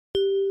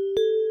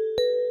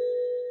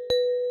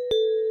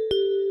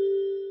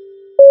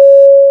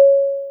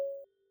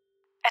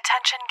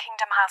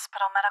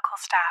Hospital medical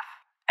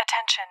staff.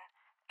 Attention.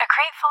 A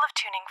crate full of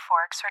tuning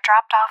forks were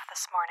dropped off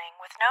this morning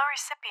with no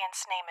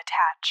recipient's name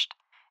attached.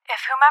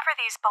 If whomever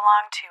these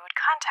belong to would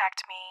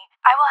contact me,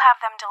 I will have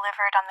them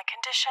delivered on the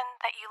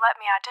condition that you let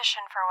me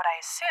audition for what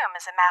I assume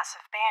is a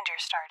massive band you're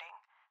starting.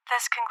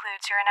 This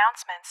concludes your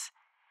announcements.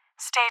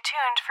 Stay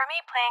tuned for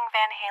me playing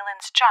Van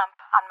Halen's Jump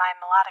on my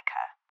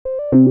melodica.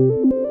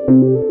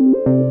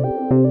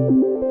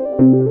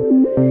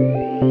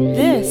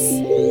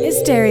 This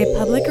is Derry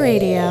Public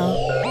Radio.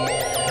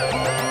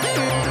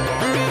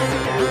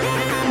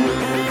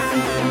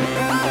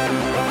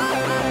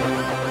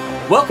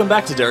 Welcome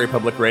back to Derry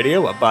Public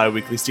Radio, a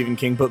bi-weekly Stephen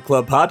King Book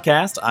Club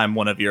podcast. I'm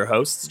one of your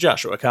hosts,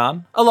 Joshua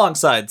Kahn,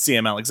 alongside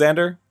CM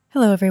Alexander.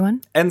 Hello,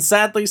 everyone. And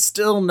sadly,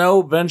 still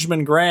no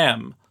Benjamin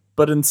Graham.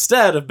 But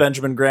instead of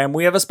Benjamin Graham,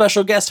 we have a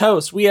special guest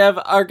host. We have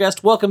our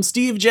guest welcome,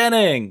 Steve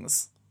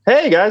Jennings.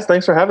 Hey, guys.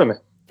 Thanks for having me.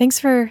 Thanks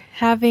for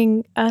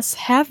having us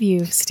have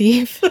you,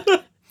 Steve.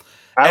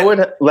 I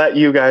would let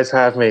you guys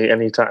have me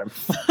anytime.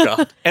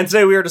 God. And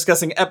today we are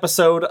discussing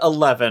episode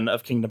 11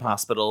 of Kingdom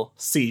Hospital,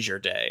 Seizure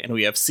Day. And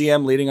we have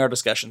CM leading our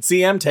discussion.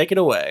 CM, take it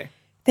away.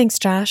 Thanks,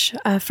 Josh.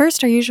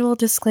 First, our usual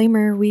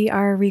disclaimer. We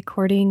are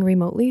recording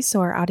remotely,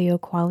 so our audio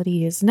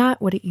quality is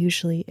not what it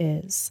usually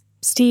is.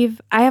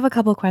 Steve, I have a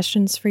couple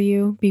questions for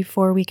you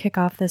before we kick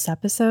off this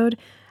episode.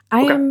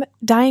 I am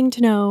dying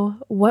to know,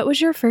 what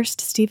was your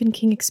first Stephen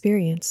King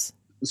experience?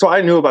 So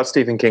I knew about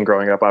Stephen King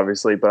growing up,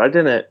 obviously, but I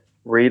didn't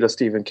read a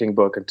Stephen King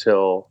book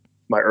until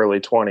my early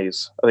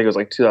 20s. I think it was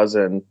like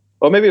 2000,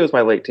 well, maybe it was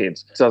my late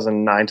teens,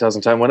 2009,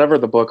 2010. Whenever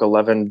the book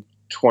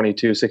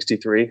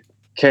 11/22/63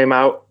 came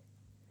out,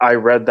 I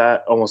read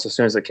that almost as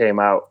soon as it came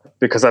out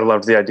because I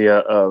loved the idea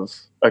of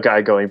a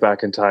guy going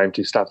back in time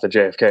to stop the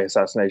JFK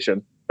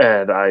assassination.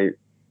 And I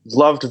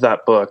loved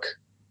that book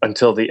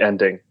until the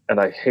ending,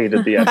 and I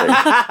hated the ending.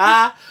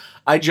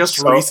 I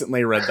just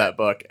recently read that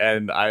book,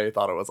 and I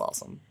thought it was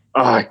awesome.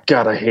 Oh,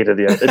 God, I hated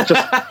the ending. It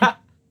just...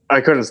 I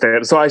couldn't stand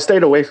it. So I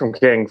stayed away from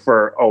King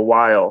for a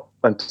while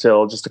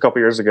until just a couple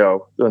years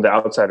ago when The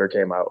Outsider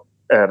came out.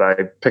 And I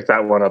picked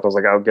that one up. I was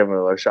like, I'll give him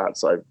another shot.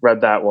 So I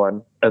read that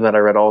one. And then I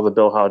read all the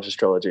Bill Hodges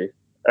trilogy.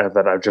 And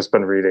then I've just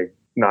been reading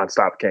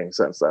nonstop King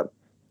since then.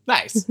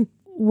 Nice.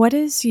 What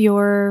is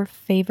your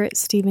favorite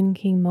Stephen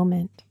King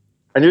moment?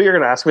 I knew you were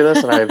going to ask me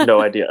this, and I have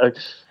no idea.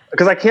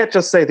 Because I can't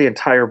just say the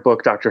entire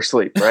book, Dr.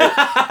 Sleep, right?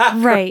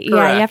 Right.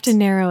 Yeah, you have to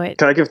narrow it.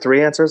 Can I give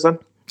 3 answers then?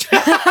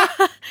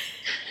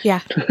 Yeah.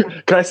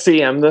 Can I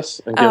CM this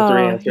and give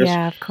 3 answers?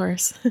 Yeah, of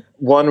course.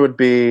 One would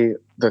be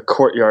the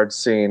courtyard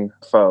scene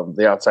from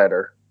The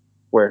Outsider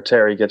where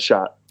Terry gets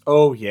shot.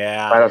 Oh,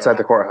 yeah. Right outside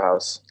the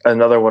courthouse.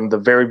 Another one, the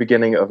very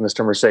beginning of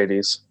Mr.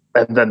 Mercedes.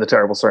 And then the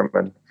terrible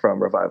sermon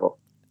from Revival.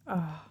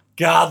 Oh.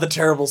 God, the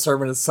terrible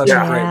sermon is such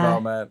a great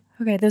moment.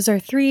 Okay, those are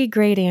 3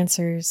 great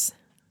answers.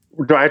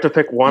 Do I have to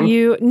pick one?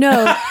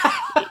 No.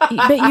 But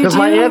you Because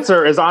my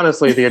answer is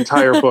honestly the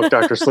entire book,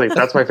 Dr. Sleep.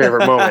 That's my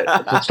favorite moment.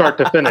 From start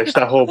to finish,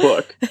 that whole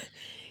book.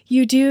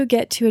 You do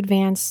get to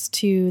advance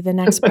to the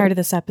next part of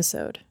this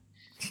episode.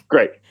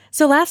 Great.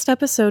 So last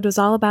episode was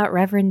all about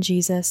Reverend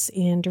Jesus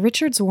and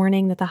Richard's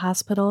warning that the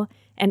hospital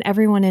and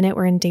everyone in it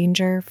were in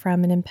danger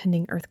from an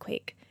impending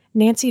earthquake.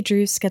 Nancy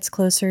Druce gets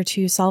closer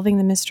to solving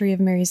the mystery of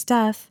Mary's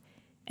death,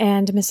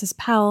 and Mrs.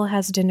 Powell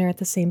has dinner at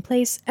the same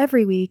place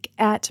every week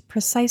at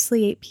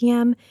precisely 8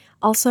 p.m.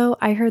 Also,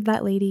 I heard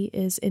that lady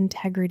is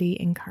integrity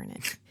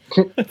incarnate.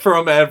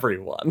 From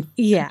everyone.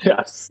 Yeah.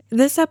 Yes.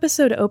 This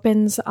episode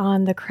opens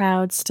on the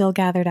crowd still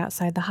gathered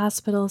outside the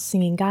hospital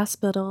singing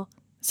gospel.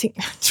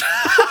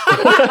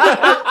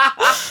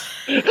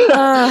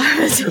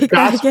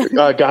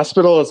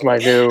 Gospel is my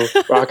new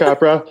rock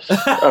opera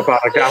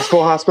about a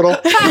gospel hospital.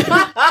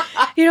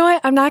 You know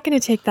what? I'm not going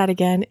to take that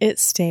again. It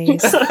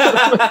stays.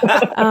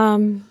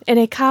 And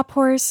a cop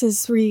horse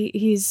is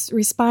he's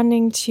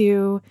responding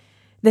to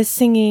the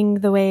singing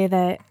the way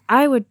that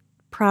I would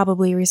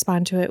probably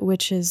respond to it,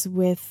 which is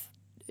with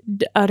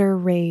utter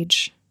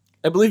rage.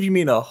 I believe you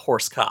mean a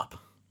horse cop.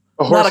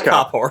 A horse Not a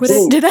cop horse.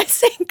 Did I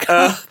say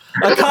cop?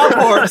 A cop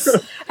horse.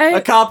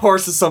 A cop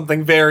horse is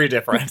something very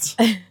different.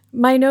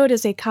 My note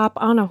is a cop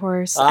on a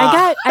horse.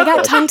 I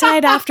got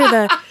tongue-tied after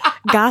the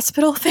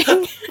gospel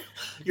thing.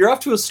 You're off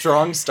to a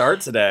strong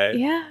start today.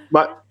 Yeah.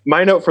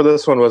 My note for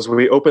this one was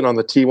we open on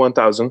the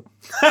T-1000.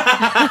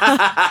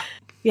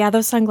 Yeah,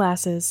 those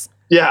sunglasses.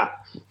 Yeah.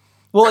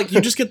 Well, like,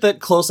 you just get that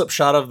close-up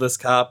shot of this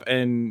cop,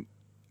 and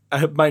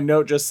my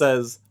note just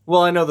says,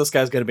 well, I know this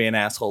guy's going to be an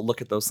asshole.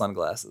 Look at those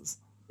sunglasses.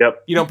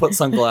 Yep. You don't put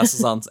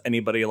sunglasses on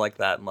anybody like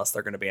that unless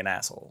they're going to be an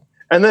asshole.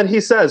 And then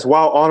he says,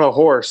 while on a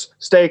horse,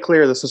 stay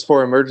clear, this is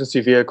for emergency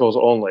vehicles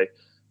only.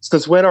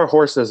 Since when are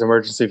horses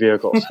emergency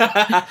vehicles?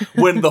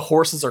 When the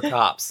horses are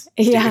cops.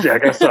 Yeah. Yeah, I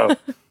guess so.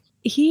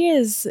 He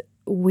is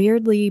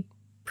weirdly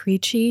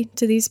preachy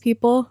to these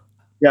people.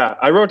 Yeah,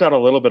 I wrote down a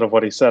little bit of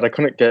what he said. I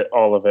couldn't get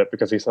all of it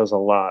because he says a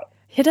lot.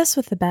 Hit us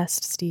with the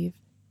best, Steve.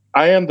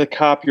 I am the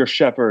cop, your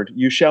shepherd.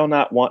 You shall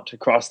not want to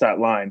cross that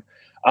line.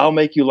 I'll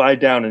make you lie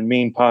down in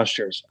mean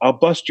postures. I'll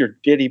bust your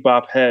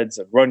diddy-bop heads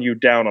and run you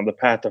down on the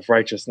path of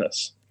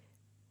righteousness.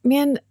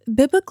 Man,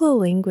 biblical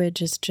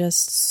language is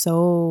just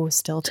so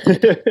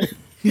stilted.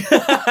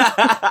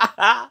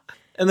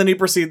 And then he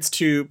proceeds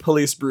to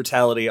police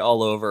brutality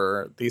all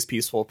over these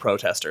peaceful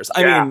protesters.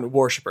 I mean,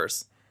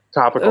 worshippers.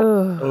 Topical.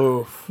 Ugh,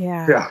 Oof.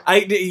 yeah.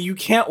 You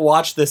can't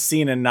watch this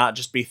scene and not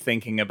just be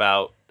thinking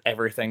about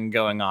everything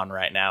going on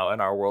right now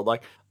in our world.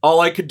 Like, all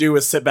I could do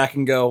is sit back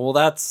and go, well,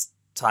 that's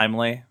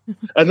timely.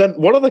 And then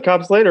one of the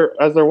cops later,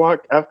 as they're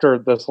after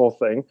this whole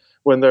thing,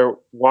 when they're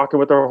walking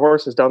with their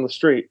horses down the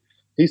street,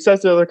 he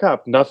says to the other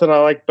cop, "Nothing I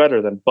like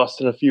better than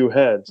busting a few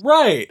heads."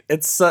 Right.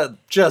 It's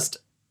just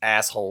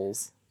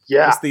assholes.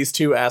 Yeah. Just these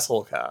two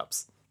asshole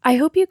cops. I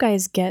hope you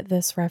guys get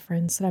this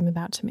reference that I'm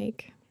about to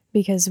make,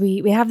 because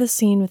we have this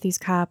scene with these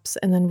cops,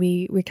 and then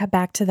we cut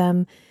back to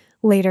them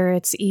later.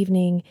 It's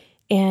evening,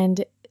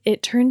 and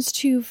it turns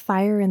to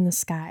Fire in the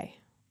Sky,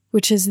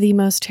 which is the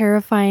most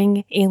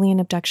terrifying alien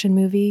abduction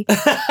movie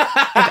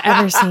I've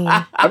ever seen.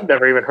 I've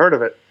never even heard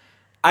of it.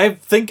 I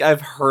think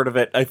I've heard of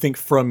it, I think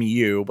from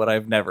you, but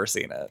I've never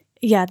seen it.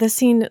 Yeah, this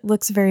scene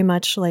looks very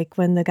much like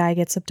when the guy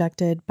gets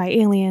abducted by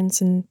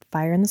aliens in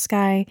Fire in the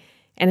Sky,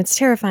 and it's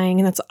terrifying,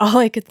 and that's all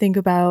I could think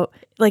about.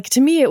 Like,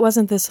 to me, it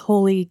wasn't this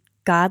holy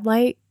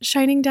godlight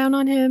shining down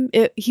on him.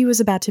 He was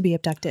about to be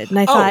abducted, and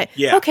I thought,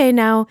 okay,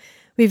 now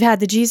we've had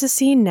the Jesus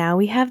scene, now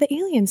we have the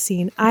alien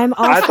scene. I'm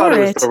all for it. I thought it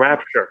was the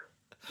rapture.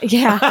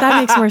 Yeah,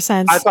 that makes more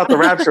sense. I thought the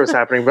rapture was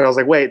happening, but I was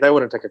like, wait, that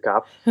wouldn't take a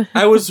cop.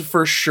 I was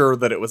for sure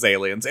that it was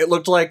aliens. It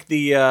looked like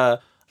the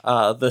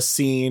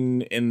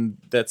scene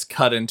that's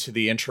cut into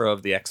the intro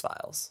of the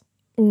X-Files.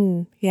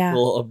 Yeah.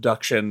 Little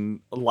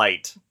abduction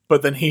light.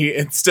 But then he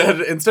instead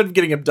of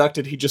getting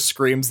abducted, he just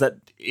screams that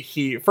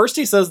he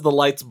says the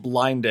light's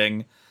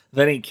blinding,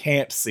 then he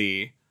can't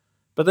see,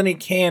 but then he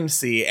can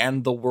see,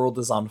 and the world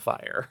is on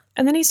fire.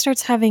 And then he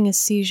starts having a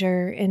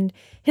seizure, and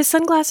his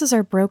sunglasses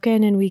are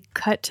broken, and we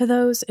cut to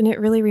those, and it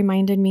really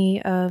reminded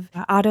me of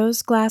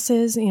Otto's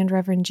glasses and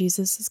Reverend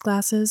Jesus'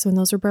 glasses when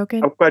those were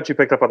broken. I'm glad you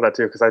picked up on that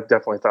too, because I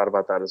definitely thought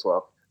about that as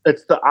well.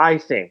 It's the eye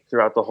thing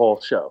throughout the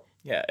whole show.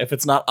 Yeah, if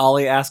it's not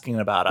Ollie asking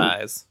about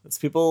eyes, it's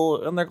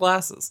people in their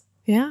glasses.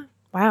 Yeah.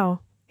 Wow.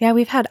 Yeah,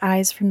 we've had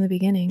eyes from the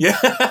beginning.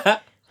 Yeah.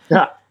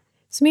 Yeah.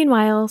 So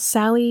meanwhile,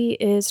 Sally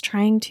is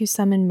trying to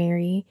summon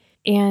Mary,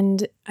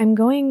 and I'm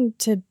going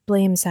to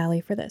blame Sally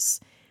for this.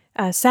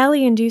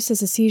 Sally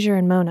induces a seizure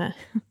in Mona.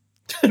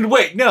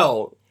 Wait,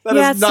 no. That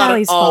is not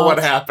Sally's at all fault.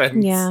 what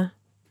happens. Yeah.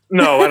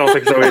 No, I don't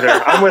think so either.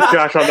 I'm with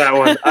Josh on that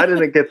one. I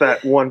didn't get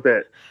that one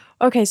bit.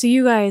 Okay, so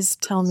you guys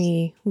tell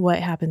me what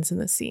happens in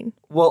this scene.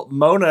 Well,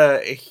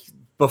 Mona,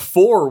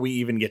 before we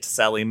even get to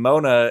Sally,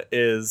 Mona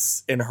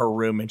is in her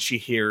room and she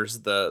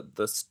hears the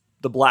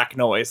black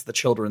noise, the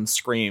children's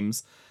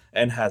screams,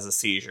 and has a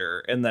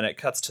seizure. And then it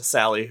cuts to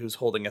Sally, who's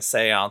holding a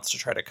seance to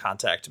try to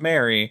contact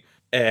Mary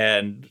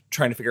and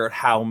trying to figure out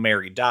how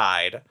Mary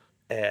died.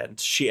 And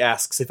she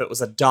asks if it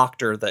was a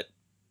doctor that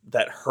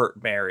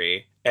hurt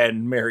Mary,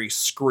 and Mary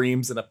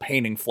screams and a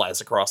painting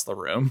flies across the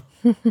room.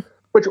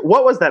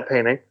 What was that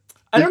painting?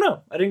 I don't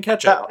know. I didn't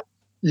catch it.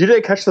 You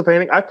didn't catch the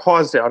painting? I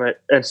paused on it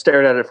and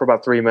stared at it for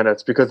about 3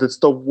 minutes because it's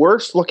the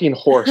worst looking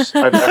horse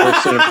I've ever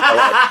seen in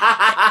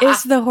my life.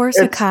 Is the horse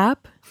a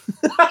cop?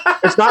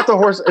 It's not the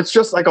horse. It's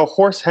just like a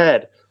horse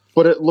head,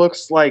 but it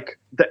looks like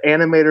the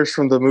animators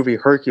from the movie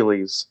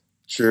Hercules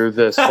drew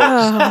this horse.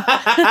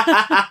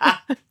 Oh.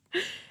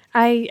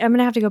 I'm going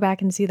to have to go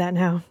back and see that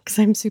now because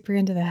I'm super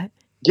into that.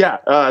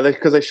 Yeah,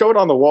 because they show it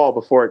on the wall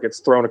before it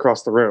gets thrown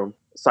across the room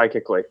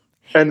psychically.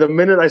 And the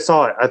minute I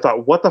saw it, I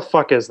thought, what the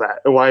fuck is that?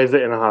 And why is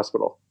it in a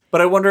hospital?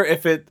 But I wonder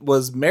if it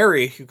was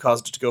Mary who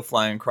caused it to go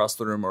flying across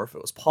the room or if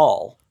it was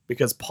Paul.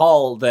 Because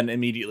Paul then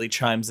immediately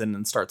chimes in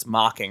and starts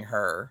mocking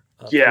her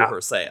through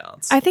her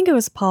seance. I think it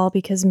was Paul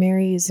because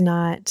Mary's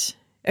not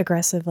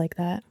aggressive like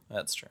that.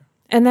 That's true.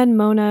 And then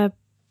Mona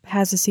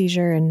has a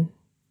seizure and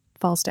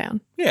falls down.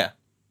 Yeah.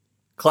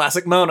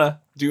 Classic Mona.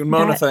 Doing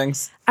Mona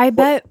things. I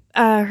bet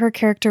her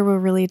character will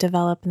really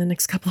develop in the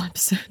next couple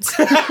episodes.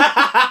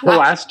 The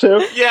last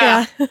two?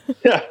 Yeah.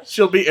 Yeah.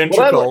 She'll be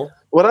integral.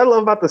 What I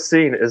love about the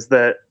scene is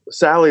that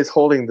Sally's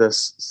holding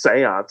this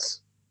seance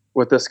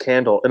with this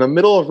candle in the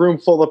middle of a room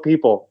full of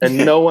people, and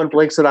no one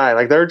blinks an eye.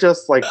 Like, they're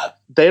just like,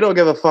 they don't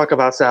give a fuck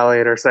about Sally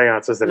and her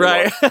seances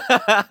anymore.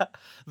 Right.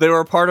 They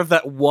were part of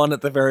that one at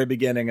the very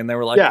beginning, and they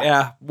were like,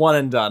 yeah, one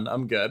and done.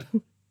 I'm good.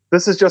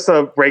 This is just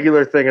a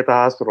regular thing at the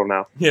hospital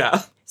now.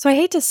 Yeah. So I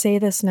hate to say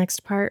this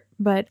next part,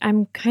 but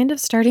I'm kind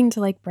of starting to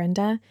like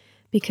Brenda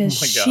because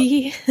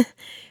she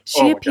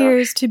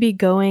appears to be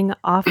going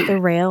off the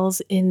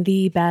rails in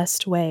the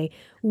best way.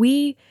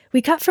 We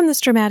cut from this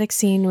dramatic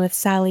scene with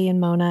Sally and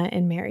Mona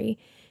and Mary,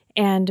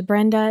 and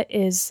Brenda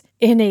is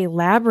in a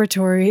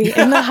laboratory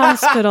in the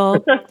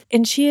hospital,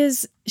 and she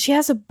has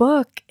a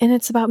book, and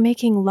it's about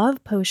making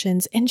love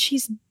potions, and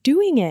she's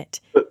doing it.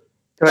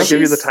 Can I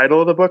give you the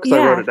title of the book? Because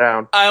I wrote it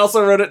down. I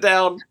also wrote it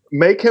down.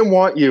 Make Him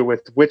Want You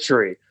with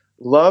Witchery.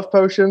 Love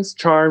potions,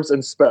 charms,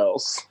 and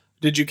spells.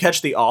 Did you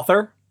catch the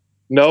author?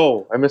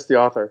 No, I missed the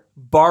author.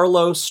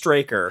 Barlow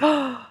Straker.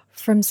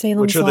 From Salem's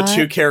Lot. Which are the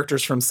two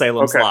characters from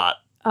Salem's Lot.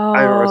 Oh,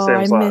 I remember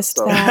Salem's Lot, missed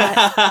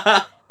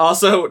that.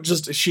 Also,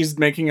 just she's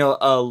making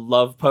a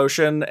love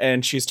potion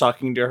and she's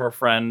talking to her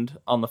friend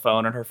on the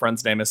phone, and her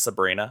friend's name is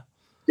Sabrina.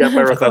 Yep, I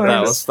I wrote thought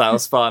that. that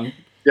was fun.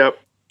 Yep.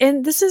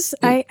 And this is,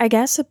 I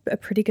guess, a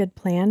pretty good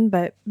plan,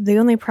 but the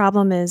only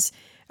problem is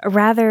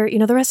rather,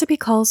 the recipe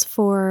calls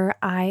for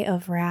eye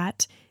of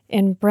rat,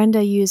 and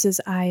Brenda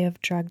uses eye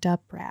of drugged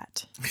up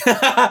rat.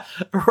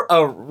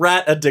 A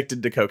rat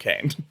addicted to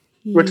cocaine.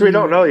 Which we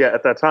don't know yet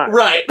at that time.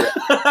 Right.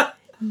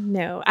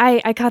 No,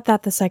 I caught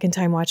that the second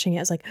time watching it.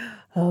 I was like,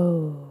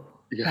 oh,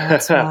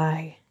 that's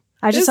why.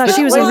 I just thought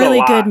she was a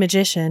really good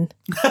magician.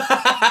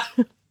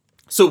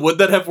 So would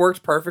that have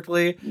worked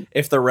perfectly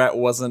if the rat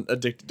wasn't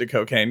addicted to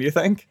cocaine, you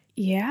think?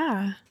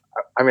 Yeah.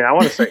 I mean, I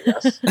want to say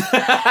yes.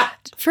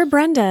 For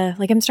Brenda,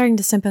 I'm starting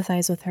to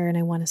sympathize with her and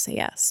I want to say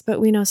yes. But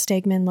we know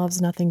Stegman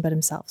loves nothing but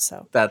himself,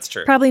 so. That's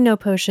true. Probably no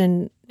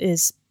potion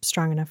is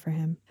strong enough for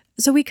him.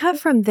 So we cut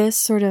from this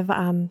sort of,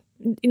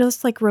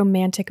 this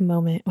romantic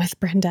moment with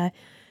Brenda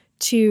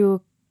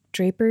to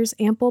Draper's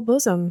ample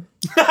bosom.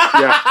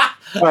 Yeah.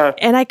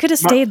 And I could have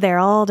stayed there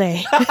all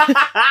day.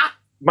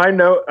 My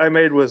note I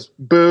made was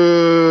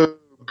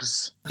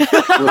boobs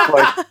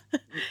with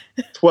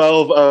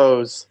 12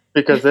 O's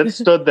because it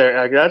stood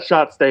there. That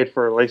shot stayed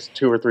for at least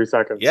 2 or 3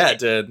 seconds. Yeah, it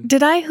did.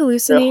 Did I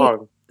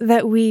hallucinate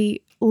that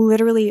we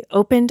literally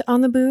opened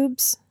on the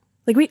boobs?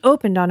 We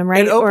opened on them,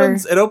 right? It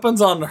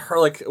opens on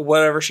her,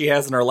 whatever she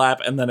has in her lap,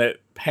 and then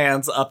it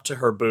pans up to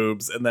her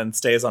boobs and then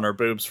stays on her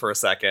boobs for a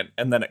second,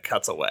 and then it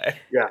cuts away.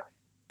 Yeah.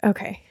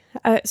 Okay.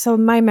 So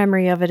my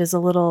memory of it is a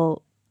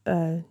little...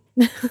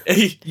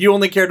 You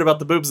only cared about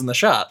the boobs in the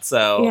shot,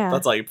 so Yeah.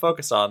 that's all you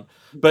focused on.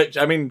 But,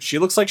 I mean, she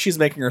looks like she's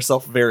making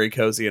herself very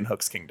cozy in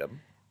Hook's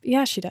kingdom.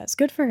 Yeah, she does.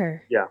 Good for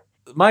her. Yeah.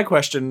 My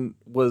question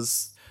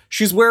was,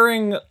 she's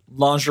wearing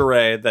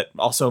lingerie that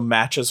also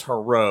matches her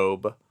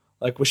robe.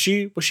 Was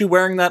she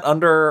wearing that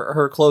under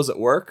her clothes at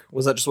work?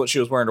 Was that just what she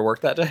was wearing to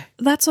work that day?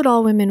 That's what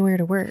all women wear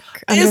to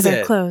work. Under Is their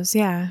it? clothes,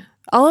 yeah.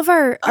 All of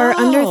our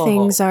under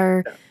things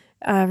are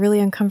really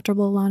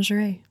uncomfortable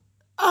lingerie.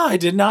 Oh, I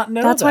did not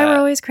know That's that. why we're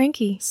always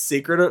cranky.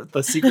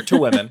 The secret to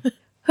women.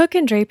 Hook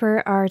and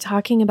Draper are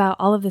talking about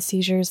all of the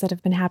seizures that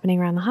have been happening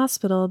around the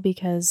hospital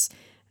because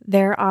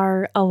there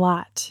are a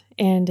lot,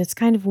 and it's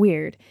kind of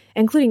weird,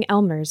 including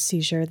Elmer's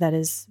seizure. That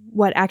is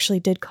what actually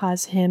did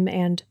cause him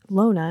and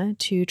Lona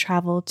to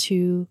travel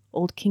to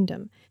Old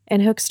Kingdom.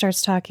 And Hook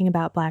starts talking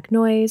about black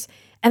noise,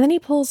 and then he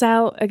pulls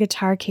out a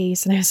guitar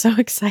case, and I was so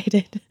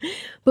excited.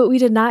 But we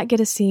did not get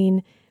a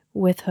scene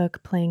with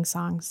Hook playing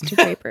songs to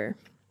Draper.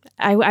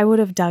 I would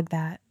have dug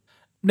that.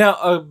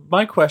 Now,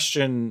 my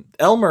question,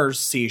 Elmer's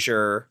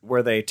seizure,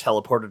 where they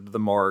teleported to the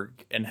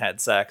morgue and had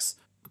sex,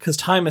 because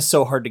time is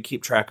so hard to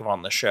keep track of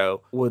on the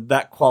show, would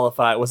that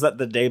qualify? Was that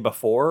the day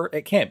before?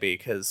 It can't be,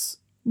 because...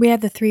 We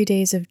had the 3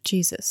 days of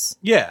Jesus.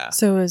 Yeah.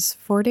 So it was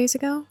 4 days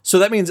ago? So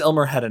that means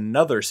Elmer had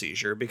another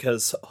seizure,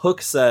 because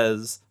Hook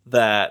says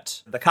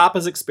that the cop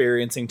is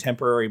experiencing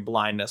temporary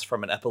blindness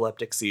from an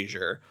epileptic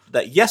seizure,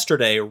 that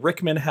yesterday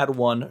Rickman had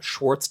one,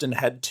 Schwartzton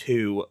had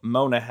 2,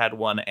 Mona had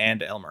 1,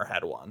 and Elmer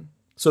had 1.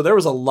 So there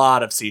was a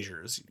lot of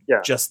seizures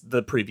just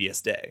the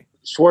previous day.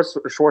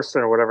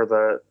 Schwartzton or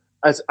whatever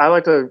I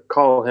like to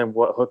call him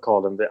what Hook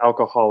called him, the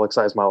alcoholic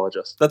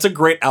seismologist. That's a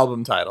great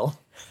album title.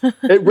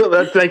 It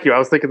really, thank you. I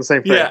was thinking the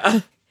same thing.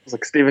 Yeah. It's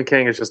like Stephen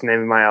King is just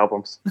naming my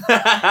albums.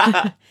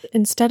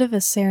 Instead of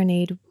a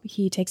serenade,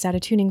 he takes out a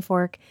tuning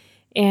fork,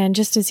 and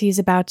just as he's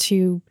about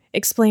to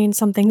explain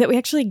something that we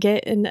actually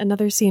get in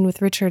another scene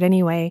with Richard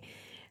anyway,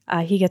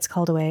 he gets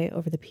called away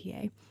over the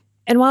PA.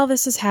 And while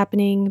this is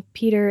happening,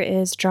 Peter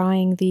is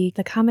drawing the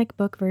comic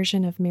book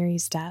version of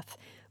Mary's death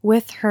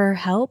with her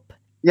help.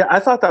 Yeah, I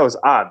thought that was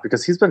odd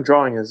because he's been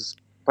drawing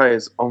by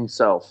his own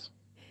self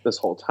this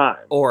whole time.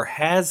 Or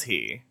has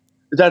he?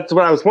 That's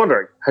what I was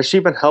wondering. Has she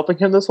been helping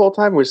him this whole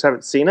time? We just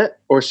haven't seen it?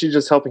 Or is she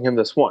just helping him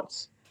this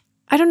once?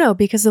 I don't know,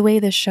 because the way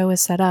this show is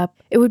set up,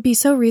 it would be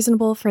so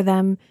reasonable for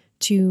them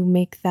to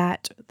make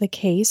that the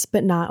case,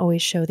 but not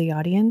always show the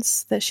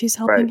audience that she's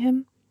helping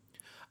him.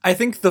 I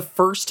think the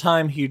first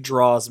time he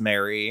draws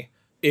Mary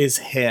is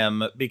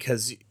him,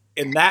 because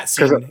in that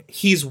scene,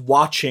 he's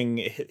watching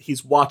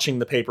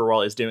the paper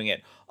while he's doing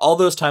it. All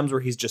those times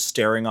where he's just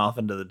staring off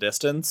into the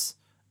distance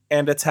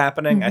and it's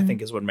happening, I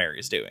think is when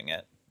Mary's doing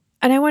it.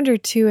 And I wonder,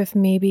 too, if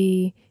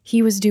maybe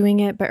he was doing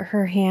it, but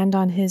her hand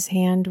on his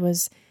hand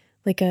was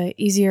like a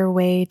easier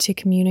way to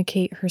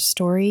communicate her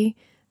story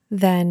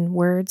than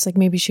words. Like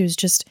maybe she was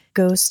just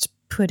ghost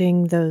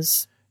putting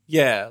those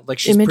like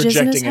she's images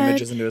projecting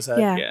images into his head.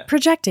 Yeah,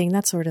 projecting.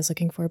 That's the word I was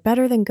looking for.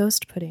 Better than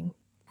ghost pudding.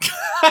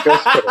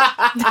 Ghost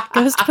pudding.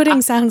 Ghost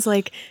pudding sounds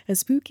like a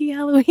spooky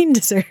Halloween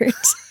dessert.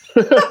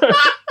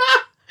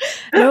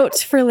 Note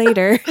for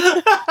later.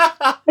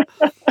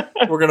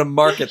 We're going to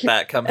market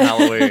that come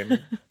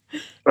Halloween.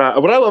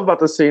 What I love about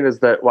this scene is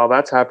that while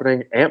that's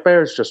happening, Aunt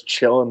Bear's just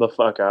chilling the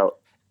fuck out.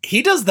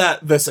 He does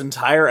that this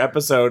entire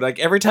episode. Like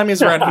every time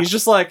he's around, he's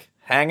just like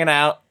hanging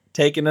out,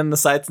 taking in the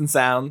sights and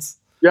sounds.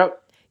 Yep.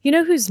 You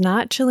know who's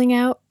not chilling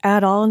out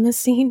at all in this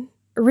scene?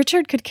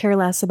 Richard could care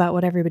less about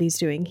what everybody's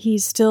doing.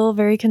 He's still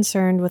very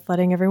concerned with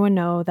letting everyone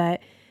know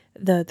that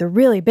the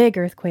really big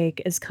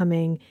earthquake is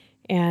coming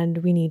and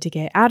we need to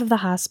get out of the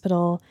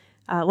hospital.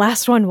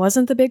 Last one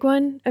wasn't the big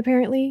one,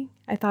 apparently.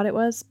 I thought it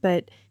was,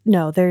 but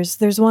no,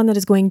 there's one that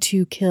is going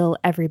to kill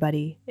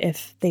everybody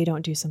if they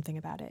don't do something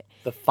about it.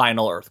 The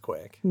final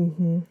earthquake.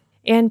 Mm-hmm.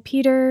 And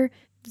Peter,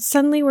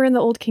 suddenly we're in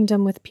the Old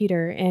Kingdom with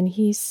Peter, and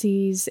he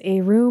sees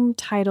a room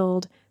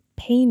titled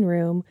Pain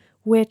Room,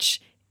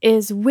 which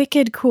is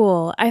wicked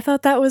cool. I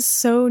thought that was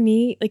so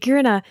neat. Like, you're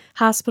in a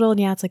hospital, and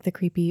yeah, it's like the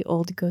creepy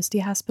old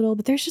ghosty hospital,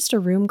 but there's just a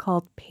room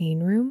called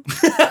Pain Room.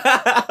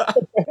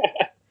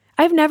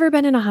 I've never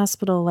been in a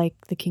hospital like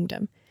the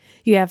Kingdom.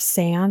 You have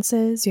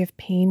seances, you have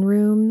pain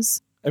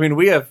rooms. I mean,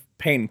 we have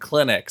pain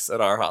clinics at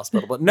our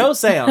hospital, but no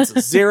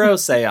seances. 0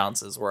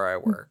 seances where I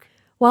work.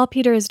 While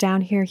Peter is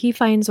down here, he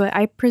finds what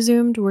I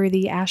presumed were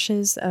the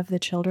ashes of the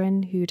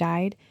children who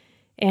died,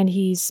 and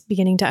he's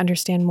beginning to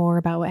understand more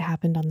about what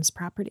happened on this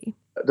property.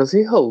 Does he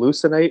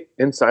hallucinate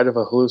inside of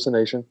a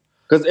hallucination?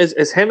 Because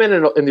is him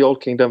in the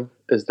Old Kingdom,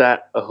 is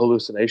that a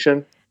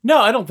hallucination? No,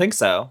 I don't think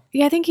so.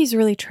 Yeah, I think he's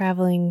really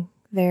traveling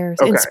there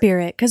in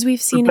spirit, because we've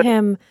seen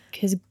him,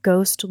 his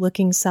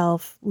ghost-looking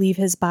self, leave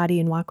his body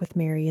and walk with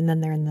Mary, and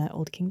then they're in the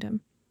Old Kingdom.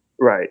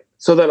 Right.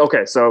 So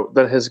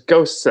that his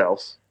ghost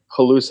self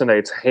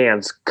hallucinates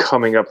hands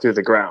coming up through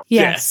the ground.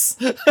 Yes.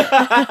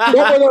 What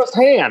were those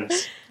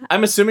hands?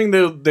 I'm assuming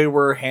they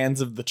were hands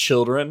of the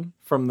children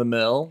from the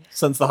mill,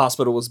 since the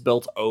hospital was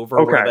built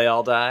over where they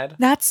all died.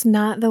 That's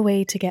not the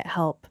way to get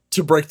help.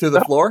 To break through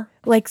the floor?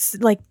 Like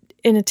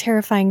in a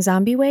terrifying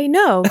zombie way?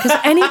 No, because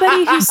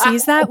anybody who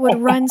sees that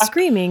would run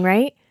screaming,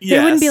 right? Yes.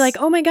 They wouldn't be like,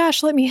 oh my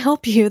gosh, let me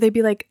help you. They'd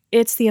be like,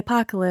 it's the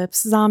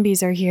apocalypse.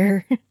 Zombies are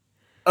here.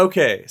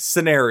 Okay,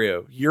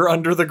 scenario. You're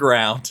under the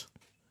ground,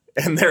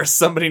 and there's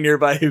somebody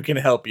nearby who can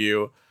help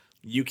you.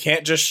 You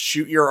can't just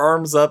shoot your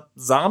arms up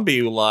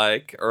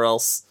zombie-like, or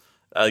else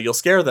you'll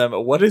scare them.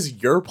 What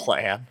is your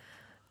plan?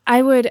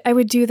 I would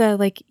do the,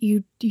 like,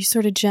 you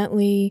sort of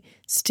gently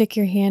stick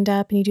your hand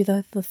up and you do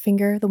the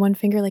one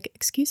finger, like,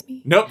 excuse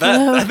me. Nope,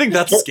 I think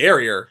that's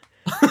scarier.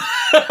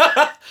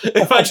 I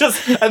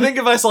think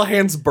if I saw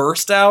hands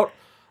burst out,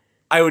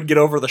 I would get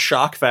over the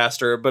shock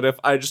faster. But if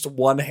I just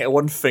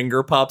one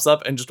finger pops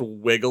up and just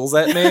wiggles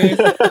at me,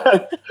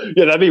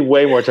 yeah, that'd be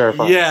way more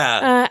terrifying.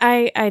 Yeah,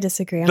 I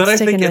disagree. I'm then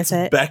sticking I think with it's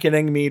it.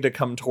 beckoning me to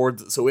come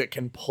towards it so it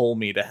can pull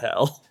me to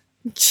hell.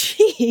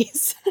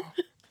 Jeez.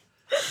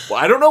 Well,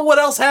 I don't know what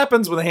else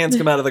happens when the hands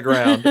come out of the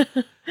ground.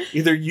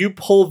 Either you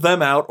pull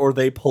them out or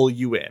they pull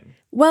you in.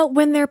 Well,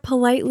 when they're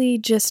politely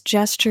just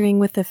gesturing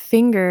with a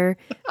finger,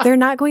 they're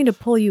not going to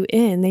pull you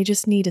in. They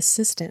just need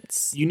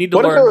assistance. You need to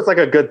What learn. if it was like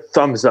a good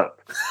thumbs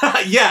up?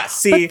 Yeah,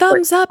 see, But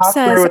thumbs up hop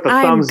through says, with the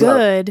I'm thumbs up."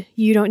 good.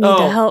 You don't need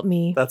to help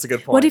me. that's a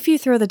good point. What if you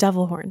throw the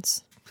devil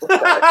horns?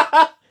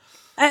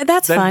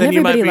 That's fun. Then you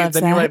Everybody might be, loves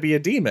then that. you might be a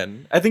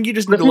demon. I think you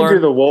just need What to if you do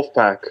learn. the wolf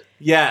pack?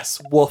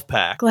 Yes, wolf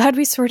pack. Glad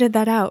we sorted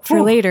that out for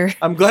Whew. later.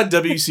 I'm glad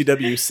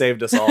WCW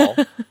saved us all.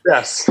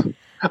 Yes.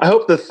 I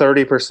hope the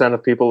 30%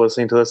 of people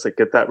listening to this that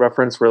get that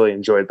reference really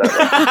enjoyed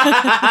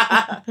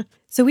that.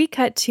 So we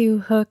cut to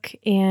Hook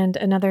and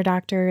another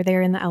doctor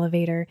there in the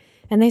elevator,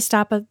 and they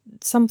stop at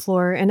some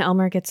floor, and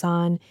Elmer gets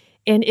on,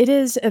 and it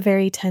is a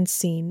very tense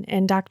scene.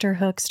 And Dr.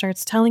 Hook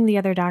starts telling the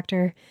other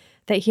doctor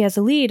that he has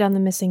a lead on the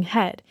missing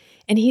head,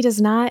 and he does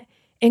not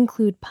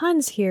include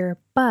puns here,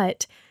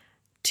 but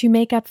to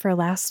make up for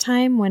last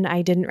time when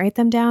I didn't write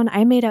them down,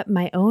 I made up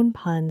my own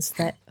puns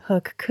that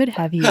Hook could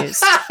have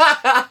used.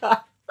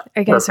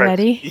 Are you guys Perfect.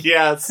 ready?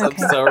 Yes,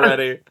 Okay. I'm so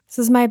ready. This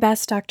is my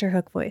best Dr.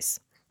 Hook voice.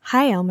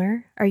 Hi,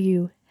 Elmer. Are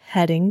you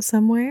heading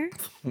somewhere?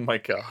 Oh my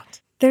god.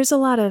 There's a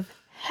lot of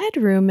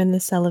headroom in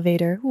this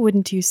elevator,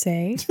 wouldn't you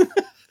say?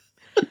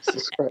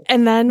 Jesus Christ.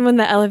 And then when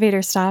the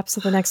elevator stops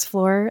at the next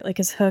floor, like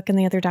as Hook and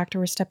the other doctor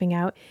were stepping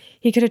out,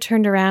 he could have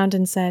turned around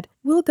and said,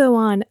 "We'll go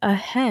on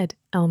ahead,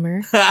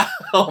 Elmer."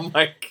 Oh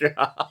my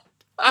god.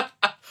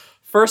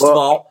 First of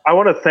all, I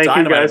want to thank you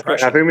Dynamite guys impression.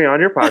 for having me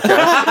on your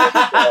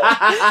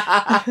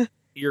podcast.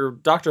 your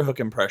Dr. Hook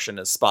impression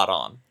is spot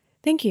on.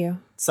 Thank you.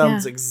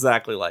 Sounds Yeah.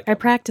 exactly like I him.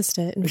 practiced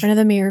it in front of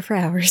the mirror for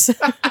hours.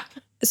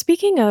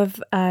 Speaking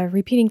of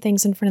repeating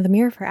things in front of the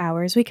mirror for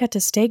hours, we cut to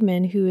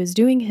Stegman, who is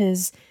doing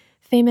his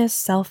famous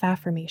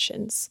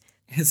self-affirmations.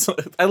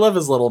 I love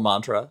his little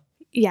mantra.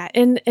 Yeah,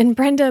 and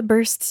Brenda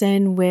bursts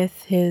in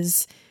with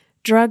his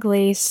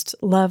drug-laced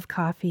love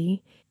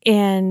coffee,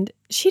 and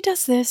she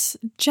does this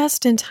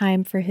just in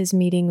time for his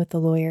meeting with the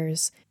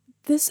lawyers.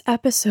 This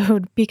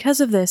episode,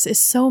 because of this, is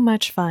so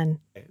much fun.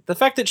 The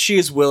fact that she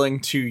is willing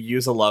to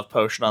use a love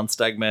potion on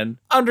Stegman,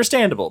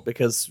 understandable,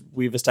 because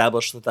we've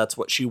established that that's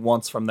what she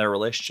wants from their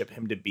relationship,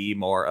 him to be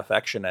more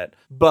affectionate.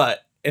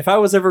 But if I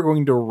was ever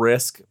going to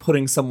risk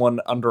putting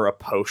someone under a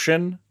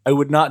potion, I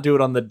would not do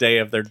it on the day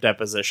of their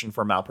deposition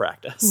for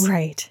malpractice.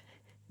 Right.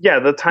 Yeah,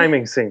 the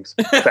timing seems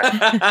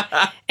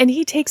bad. And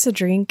he takes a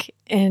drink,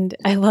 and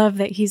I love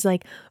that he's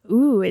like,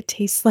 ooh, it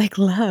tastes like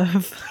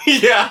love.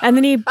 Yeah. And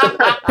then he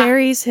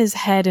buries his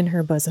head in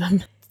her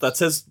bosom.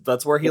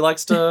 That's where he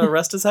likes to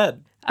rest his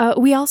head.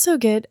 We also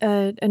get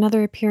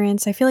another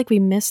appearance. I feel like we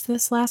missed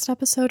this last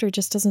episode, or it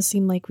just doesn't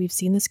seem like we've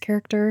seen this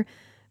character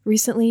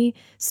recently,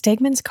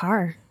 Stegman's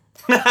car.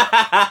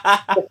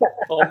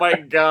 Oh my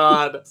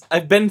god.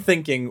 I've been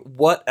thinking,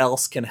 what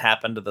else can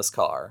happen to this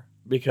car?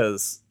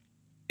 Because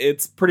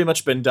it's pretty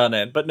much been done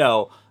in. But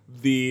no,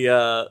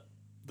 the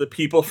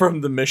people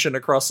from the mission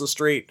across the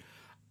street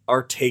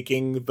are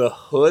taking the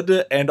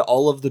hood and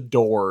all of the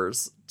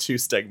doors to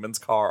Stegman's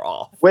car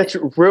off. Which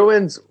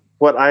ruins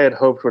what I had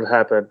hoped would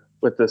happen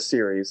with this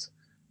series,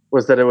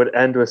 was that it would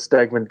end with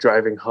Stegman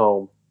driving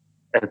home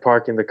and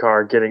parking the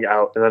car, getting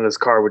out, and then his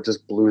car would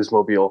just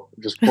bluesmobile,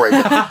 just break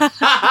it.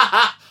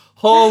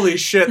 Holy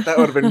shit, that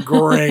would have been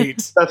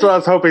great. That's what I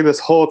was hoping this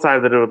whole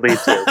time that it would lead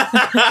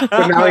to.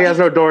 But now he has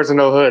no doors and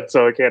no hood,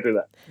 so it can't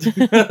do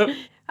that.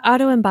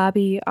 Otto and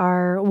Bobby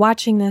are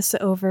watching this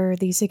over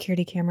the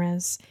security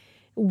cameras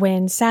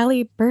when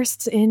Sally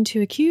bursts in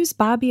to accuse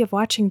Bobby of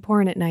watching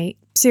porn at night.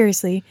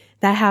 Seriously,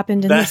 that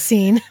happened in this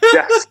scene.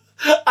 Yes.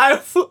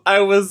 I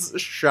was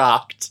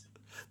shocked.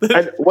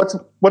 And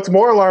what's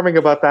more alarming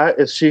about that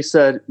is she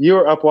said, "You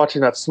were up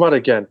watching that smut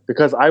again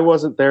because I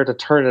wasn't there to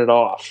turn it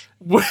off."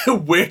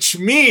 Which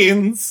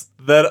means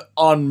that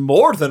on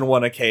more than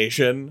one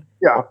occasion,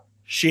 Yeah.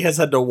 she has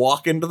had to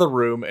walk into the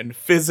room and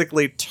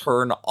physically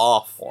turn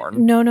off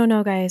porn.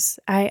 No, guys.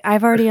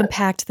 I've already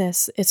unpacked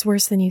this. It's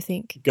worse than you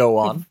think. Go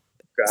on.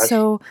 Gosh.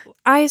 So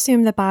I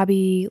assume that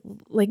Bobby,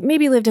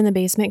 maybe lived in the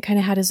basement, kind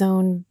of had his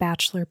own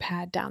bachelor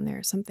pad down there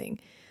or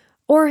something.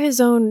 Or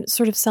his own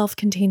sort of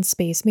self-contained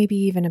space, maybe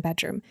even a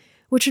bedroom,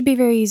 which would be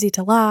very easy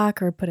to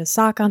lock or put a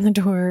sock on the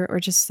door or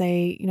just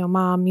say,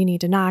 Mom, you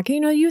need to knock.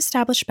 You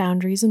establish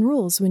boundaries and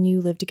rules when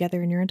you live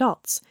together and you're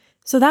adults.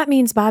 So that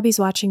means Bobby's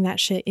watching that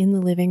shit in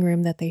the living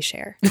room that they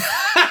share.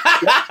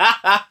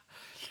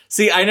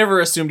 See, I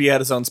never assumed he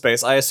had his own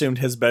space. I assumed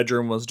his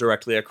bedroom was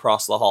directly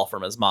across the hall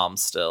from his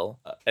mom's still.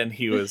 And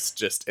he was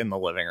just in the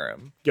living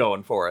room,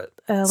 going for it.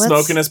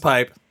 Smoking his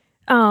pipe.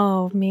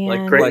 Oh,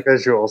 man. Great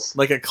visuals.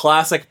 Like a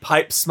classic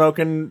pipe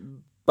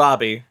smoking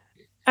Bobby.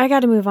 I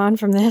got to move on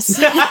from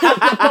this.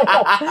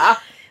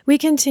 We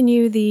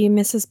continue the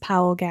Mrs.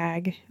 Powell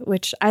gag,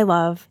 which I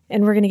love,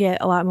 and we're going to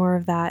get a lot more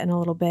of that in a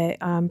little bit.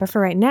 But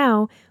for right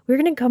now, we're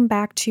going to come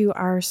back to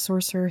our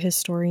sorcerer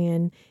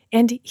historian,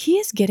 and he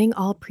is getting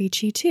all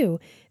preachy too.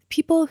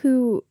 People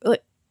who...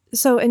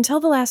 So until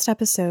the last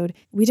episode,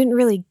 we didn't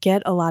really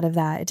get a lot of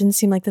that. It didn't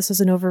seem like this was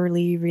an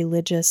overly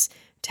religious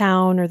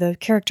town, or the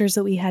characters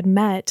that we had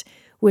met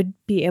would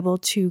be able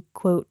to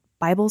quote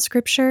Bible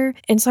scripture.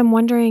 And so I'm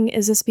wondering,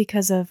 is this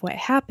because of what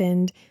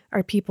happened?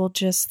 Are people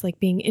just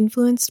being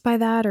influenced by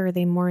that, or are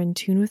they more in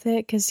tune with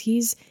it? Because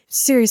he's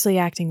seriously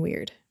acting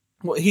weird.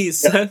 Well, he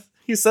says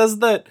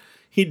that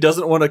he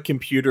doesn't want a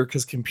computer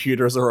because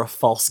computers are a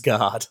false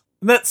god.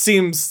 That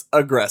seems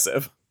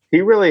aggressive.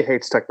 He really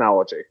hates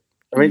technology.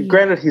 I mean,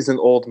 Granted, he's an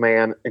old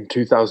man in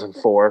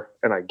 2004,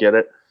 and I get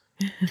it.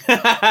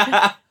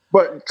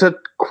 But to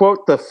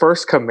quote the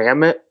first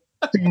commandment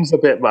seems a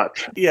bit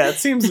much. Yeah, it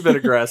seems a bit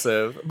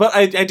aggressive. But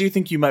I do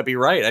think you might be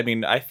right. I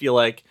mean, I feel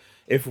like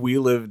if we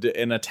lived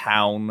in a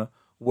town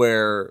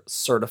where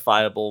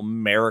certifiable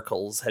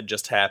miracles had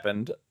just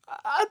happened,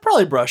 I'd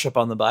probably brush up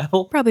on the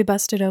Bible. Probably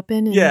bust it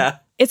open. And yeah.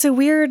 It's a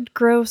weird,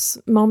 gross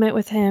moment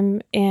with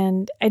him,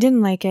 and I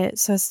didn't like it.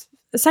 So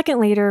a second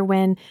later,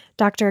 when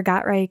Dr.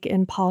 Gottreich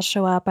and Paul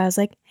show up, I was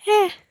like,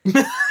 eh.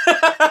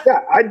 Yeah,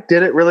 I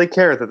didn't really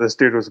care that this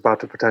dude was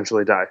about to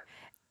potentially die.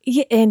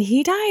 Yeah, and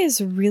he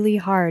dies really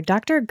hard.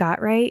 Dr.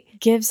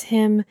 Gottreich gives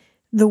him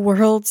the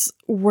world's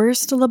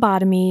worst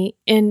lobotomy,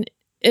 and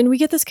we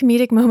get this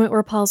comedic moment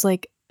where Paul's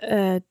like,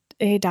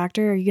 hey,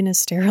 doctor, are you going to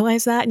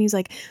sterilize that? And he's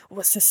like,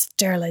 what's the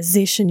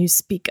sterilization you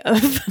speak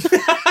of?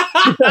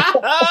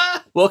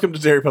 Welcome to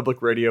Dairy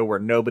Public Radio, where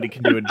nobody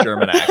can do a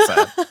German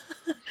accent.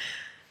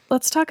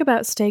 Let's talk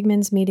about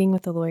Stegman's meeting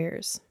with the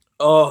lawyers.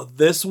 Oh,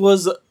 this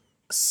was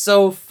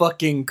so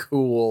fucking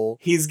cool.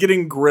 He's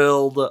getting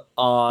grilled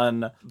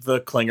on the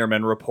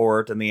Klingerman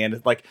report and the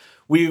end.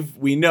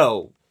 We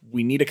know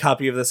we need a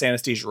copy of this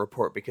anesthesia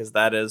report because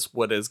that is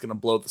what is going to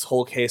blow this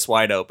whole case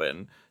wide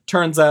open.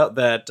 Turns out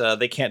that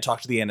they can't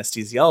talk to the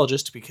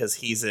anesthesiologist because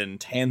he's in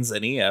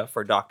Tanzania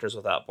for Doctors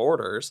Without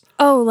Borders.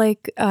 Oh,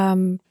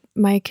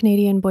 my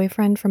Canadian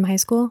boyfriend from high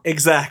school?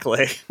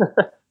 Exactly.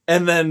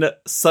 And then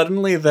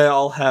suddenly they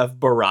all have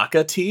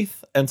Baraka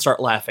teeth and start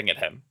laughing at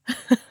him.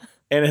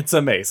 And it's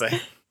amazing.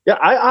 Yeah,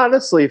 I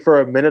honestly,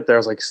 for a minute there, I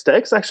was like,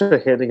 Steg's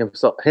actually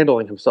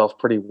handling himself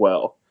pretty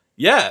well.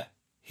 Yeah.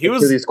 He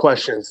was to these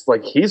questions.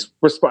 He's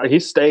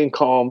staying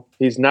calm.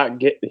 He's not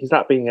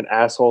being an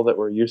asshole that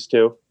we're used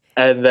to.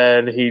 And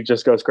then he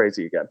just goes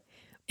crazy again.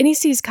 And he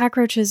sees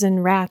cockroaches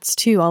and rats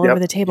too all over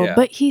the table,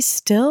 but he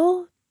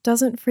still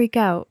doesn't freak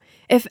out.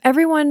 If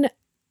everyone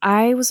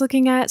I was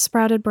looking at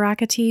sprouted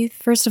Baraka teeth,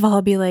 first of all,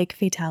 I'd be like,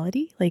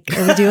 fatality? Are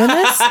we doing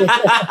this?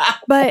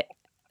 But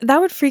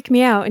that would freak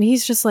me out. And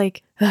he's just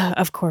like,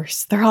 of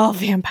course, they're all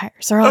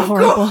vampires. They're all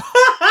horrible.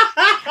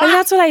 And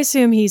that's what I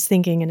assume he's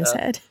thinking in his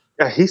head.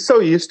 Yeah, he's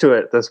so used to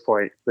it at this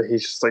point that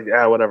he's just like,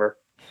 yeah, whatever.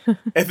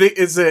 I think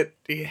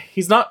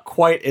he's not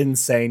quite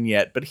insane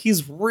yet, but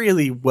he's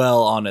really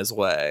well on his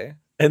way.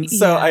 And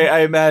so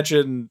I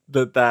imagine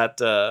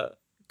that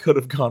could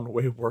have gone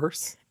way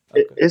worse.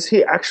 Is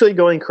he actually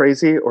going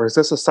crazy, or is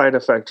this a side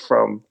effect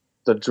from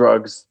the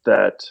drugs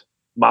that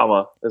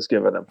Mama is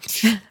giving him?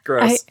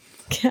 Gross.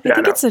 I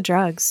think it's the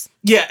drugs.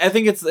 Yeah, I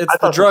think it's the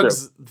thought so,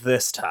 drugs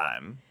this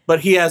time. But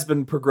he has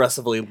been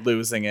progressively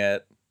losing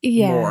it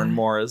more and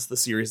more as the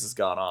series has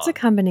gone on. It's a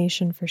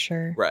combination for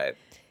sure. Right.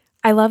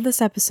 I love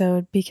this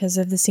episode because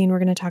of the scene we're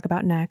going to talk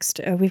about next.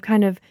 We've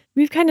kind of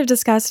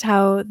discussed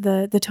how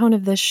the tone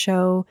of this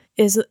show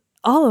is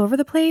all over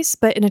the place,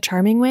 but in a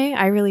charming way.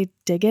 I really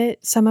dig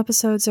it. Some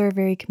episodes are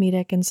very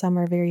comedic and some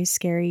are very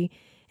scary.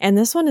 And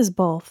this one is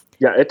both.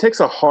 Yeah, it takes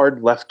a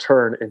hard left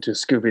turn into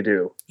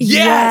Scooby-Doo.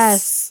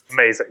 Yes!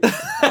 Amazing.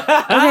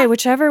 Okay,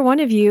 whichever one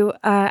of you,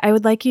 I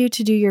would like you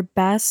to do your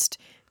best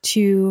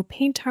to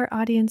paint our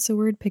audience a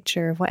word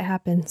picture of what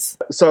happens.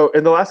 So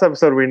in the last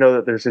episode, we know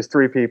that there's these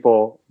three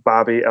people,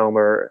 Bobby,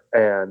 Elmer,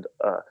 and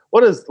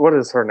what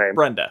is her name?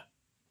 Brenda.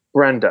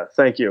 Brenda,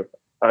 thank you.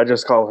 I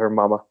just call her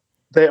Mama.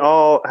 They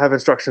all have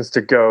instructions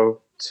to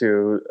go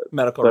to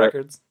Medical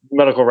records.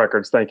 Medical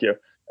records, thank you.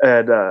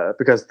 And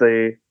because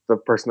the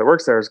person that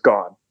works there is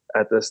gone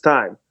at this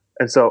time.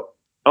 And so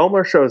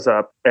Elmer shows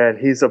up and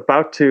he's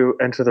about to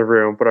enter the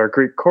room, but our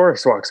Greek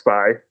chorus walks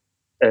by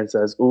and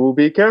says, "Ooh,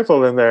 be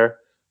careful in there."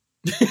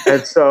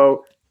 And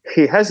so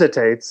he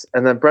hesitates,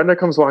 and then Brenda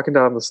comes walking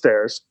down the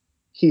stairs.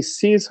 He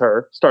sees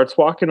her, starts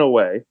walking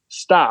away,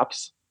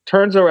 stops,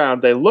 turns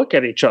around, they look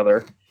at each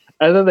other,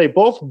 and then they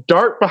both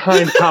dart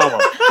behind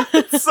Colin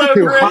So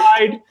to great.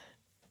 hide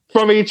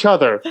from each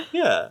other.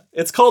 Yeah.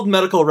 It's called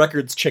Medical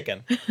Records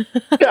Chicken.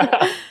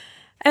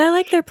 And I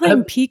like they're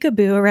playing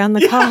peekaboo around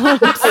the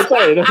columns. That's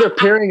right. And they're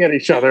peering at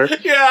each other.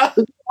 Yeah.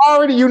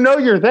 Already, you know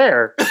you're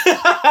there.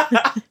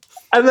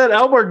 And then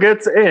Elmer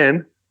gets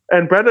in,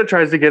 and Brenda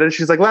tries to get in.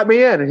 She's like, "Let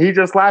me in." And he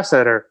just laughs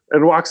at her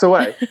and walks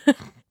away.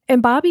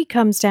 And Bobby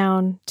comes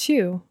down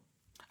too.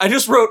 I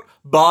just wrote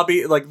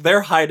Bobby, like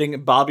they're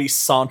hiding. Bobby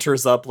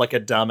saunters up like a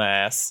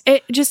dumbass.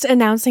 It just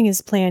announcing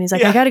his plan. He's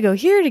like, Yeah. I got to go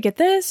here to get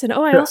this. And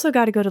I also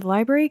got to go to the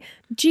library.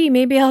 Gee,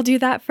 maybe I'll do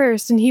that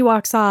first. And he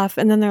walks off.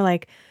 And then they're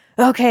like,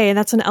 okay. And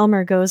that's when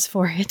Elmer goes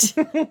for it.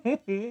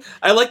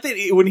 I like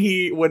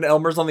that when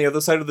Elmer's on the other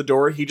side of the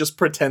door, he just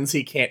pretends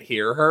he can't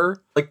hear her.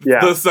 Like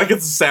Yeah. the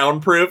second's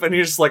soundproof, and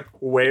he just like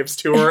waves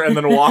to her and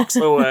then walks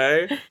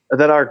away. And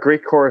then our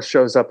Greek chorus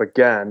shows up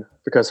again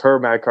because her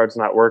mag card's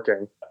not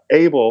working.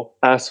 Abel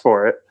asks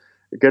for it,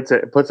 gets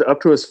it, puts it up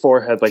to his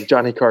forehead like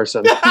Johnny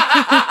Carson,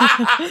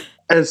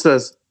 and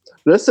says,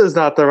 "This is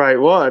not the right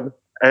one,"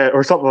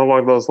 or something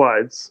along those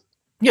lines.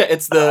 Yeah,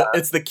 it's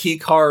the key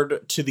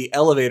card to the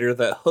elevator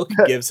that Hook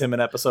gives him in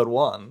episode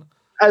 1.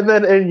 And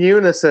then in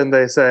unison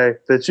they say,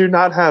 "Did you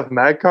not have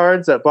mag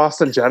cards at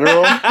Boston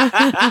General?"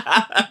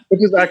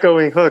 Which is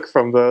echoing Hook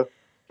from the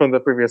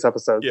previous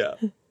episode. Yeah.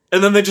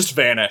 And then they just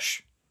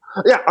vanish.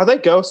 Yeah, are they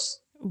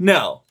ghosts?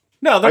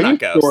 No, they're Are not you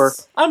ghosts. sure?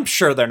 I'm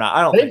sure they're not.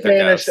 I don't They think they're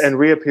vanished ghosts. and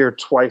reappeared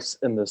twice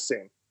in this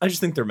scene. I just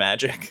think they're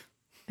magic.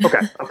 Okay,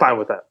 I'm fine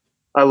with that.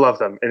 I love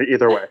them in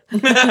either way.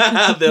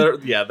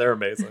 they're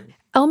amazing.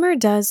 Elmer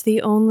does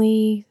the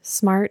only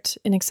smart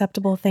and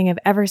acceptable thing I've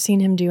ever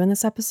seen him do in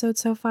this episode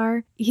so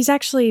far. He's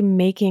actually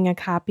making a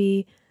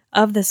copy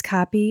of this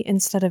copy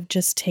instead of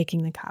just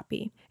taking the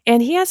copy.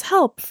 And he has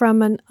help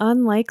from an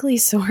unlikely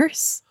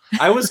source.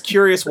 I was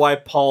curious why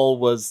Paul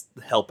was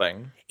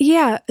helping.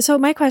 Yeah, so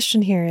my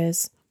question here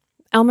is,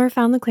 Elmer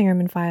found the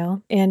Klingerman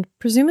file, and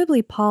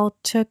presumably Paul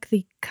took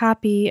the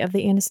copy of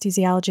the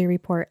anesthesiology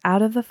report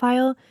out of the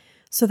file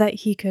so that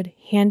he could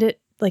hand it,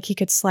 like he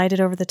could slide it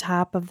over the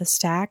top of the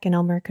stack and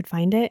Elmer could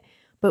find it.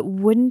 But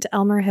wouldn't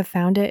Elmer have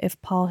found it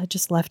if Paul had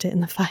just left it in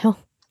the file?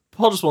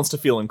 Paul just wants to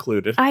feel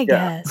included. I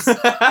Yeah.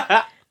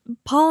 guess.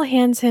 Paul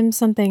hands him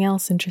something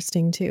else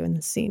interesting too in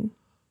the scene.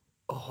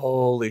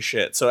 Holy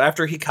shit. So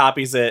after he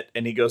copies it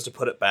and he goes to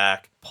put it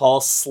back,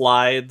 Paul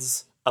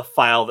slides a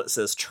file that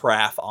says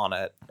Traff on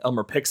it.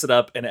 Elmer picks it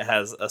up and it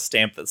has a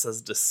stamp that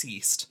says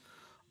deceased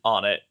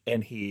on it.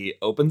 And he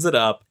opens it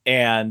up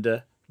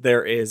and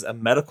there is a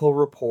medical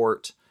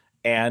report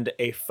and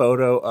a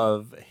photo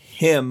of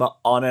him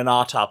on an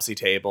autopsy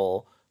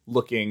table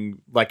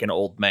looking like an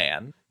old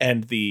man.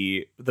 And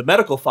the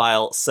medical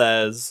file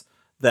says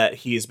that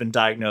he's been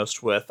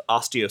diagnosed with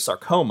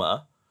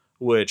osteosarcoma,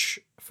 which,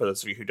 for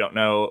those of you who don't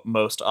know,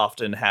 most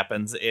often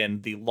happens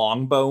in the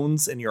long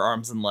bones in your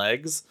arms and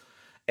legs.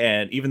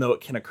 And even though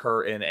it can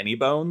occur in any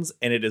bones,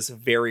 and it is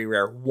very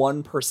rare,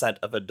 1%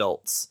 of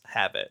adults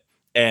have it.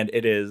 And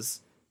it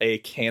is a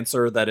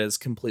cancer that is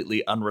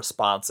completely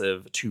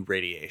unresponsive to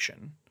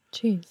radiation.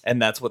 Jeez.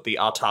 And that's what the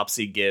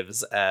autopsy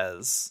gives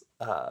as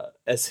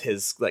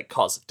his like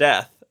cause of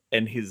death.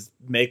 And his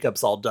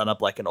makeup's all done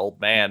up like an old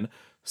man.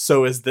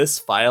 So is this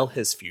file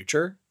his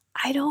future?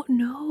 I don't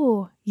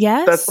know.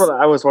 Yes? That's what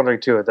I was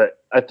wondering too. That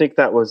I think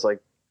that was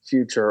like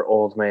future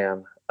old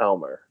man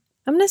Elmer.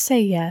 I'm going to say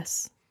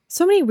yes.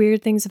 So many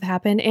weird things have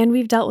happened, and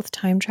we've dealt with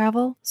time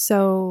travel.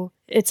 So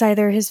it's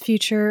either his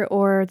future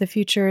or the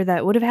future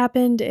that would have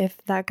happened if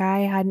that guy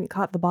hadn't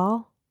caught the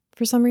ball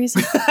for some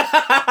reason.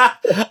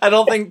 I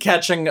don't think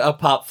catching a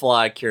pop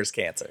fly cures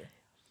cancer.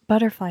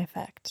 Butterfly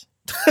effect.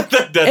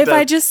 If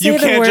I just say you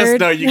the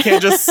can't word. you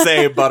can't just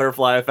say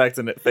butterfly effect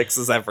and it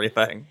fixes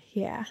everything.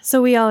 Yeah.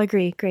 So we all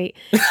agree. Great.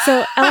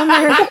 So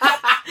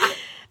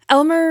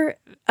Elmer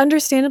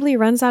understandably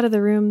runs out of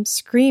the room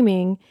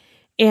screaming,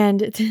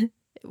 and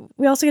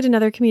we also get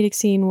another comedic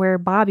scene where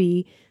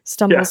Bobby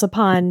stumbles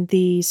upon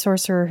the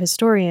sorcerer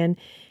historian,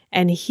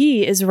 and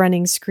he is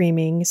running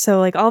screaming. So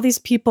like all these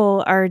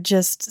people are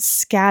just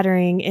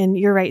scattering, and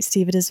you're right,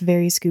 Steve, it is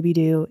very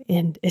Scooby-Doo,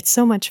 and it's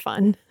so much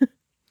fun.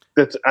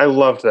 I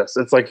love this.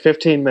 It's like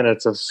 15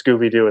 minutes of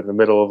Scooby-Doo in the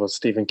middle of a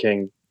Stephen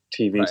King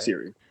TV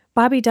series.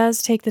 Bobby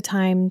does take the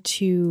time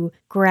to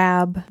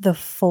grab the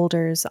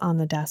folders on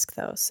the desk,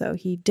 though, so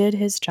he did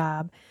his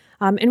job.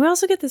 And we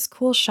also get this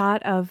cool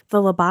shot of the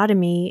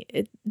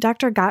lobotomy.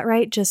 Dr.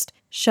 Gottwright just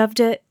shoved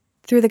it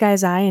through the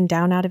guy's eye and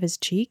down out of his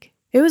cheek.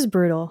 It was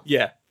brutal.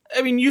 Yeah.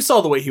 I mean, you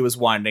saw the way he was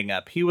winding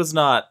up. He was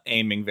not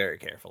aiming very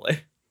carefully.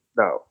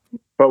 No.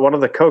 But one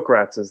of the coke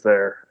rats is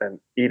there and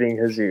eating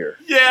his ear.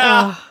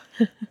 Yeah.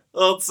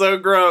 Oh, it's so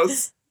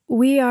gross.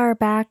 We are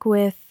back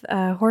with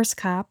Horse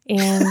Cop,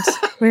 and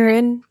we're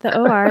in the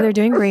OR. They're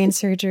doing brain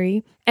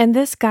surgery. And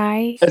this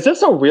guy... Is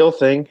this a real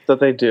thing that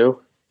they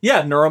do?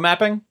 Yeah,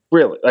 neuromapping.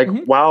 Really? Like,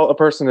 while a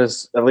person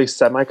is at least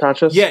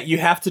semi-conscious? Yeah, you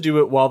have to do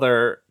it while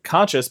they're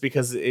conscious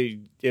because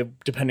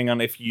depending on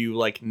if you,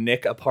 like,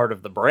 nick a part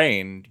of the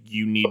brain,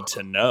 you need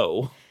to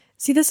know.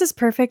 See, this is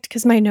perfect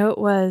because my note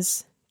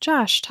was,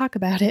 Josh, talk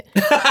about it.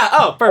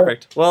 Oh,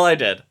 perfect. Well, I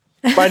did.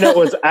 My note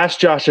was, ask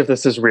Josh if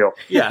this is real.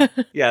 Yeah,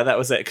 that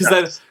was it.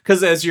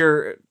 Because as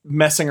you're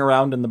messing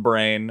around in the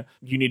brain,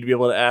 you need to be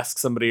able to ask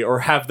somebody or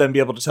have them be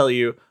able to tell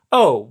you,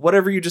 oh,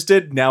 whatever you just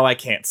did, now I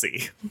can't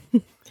see.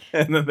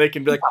 And then they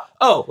can be like,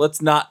 oh,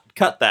 let's not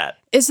cut that.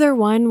 Is there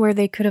one where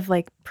they could have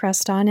like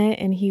pressed on it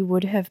and he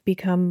would have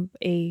become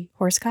a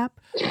horse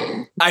cop?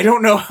 I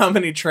don't know how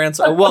many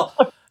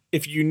well,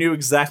 if you knew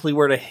exactly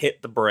where to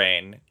hit the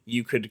brain,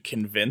 you could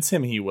convince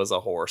him he was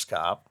a horse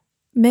cop.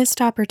 Missed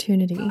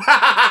opportunity.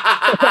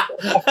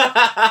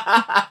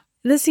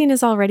 This scene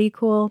is already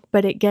cool,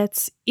 but it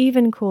gets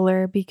even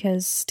cooler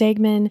because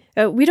Stegman,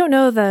 we don't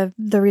know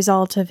the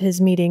result of his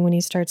meeting when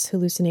he starts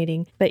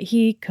hallucinating, but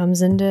he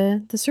comes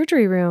into the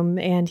surgery room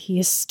and he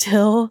is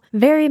still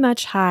very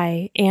much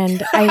high.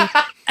 And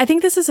I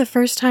think this is the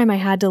first time I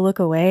had to look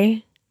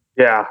away.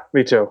 Yeah,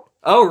 me too.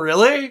 Oh,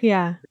 really?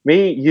 Yeah.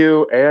 Me,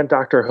 you, and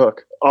Dr.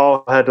 Hook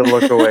all had to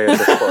look away at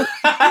this point.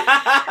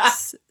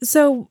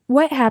 So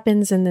what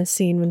happens in this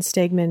scene when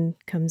Stegman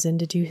comes in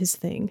to do his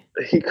thing?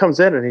 He comes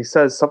in and he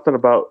says something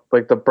about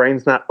like the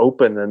brain's not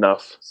open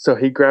enough. So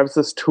he grabs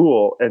this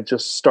tool and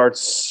just starts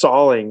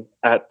sawing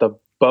at the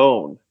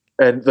bone.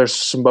 And there's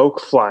smoke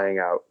flying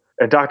out.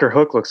 And Dr.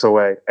 Hook looks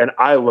away, and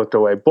I looked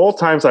away. Both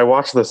times I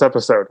watched this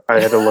episode, I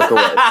had to look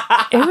away.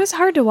 It was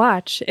hard to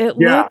watch. It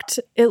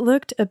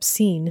looked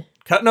obscene.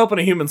 Cutting open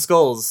a human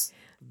skull's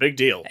big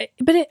deal.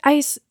 But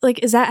is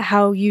that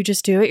how you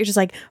just do it? You're just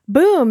like,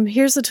 boom,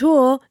 here's the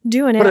tool,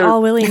 doing it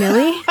all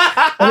willy-nilly.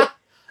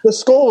 The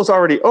skull was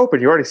already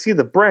open. You already see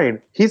the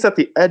brain. He's at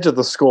the edge of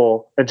the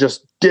skull and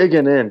just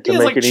digging in to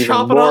make it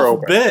even more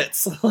open.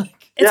 Bits.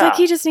 It's like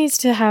he just needs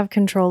to have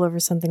control over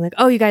something. Like,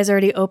 oh, you guys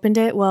already opened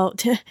it? Well,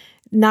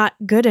 not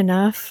good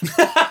enough.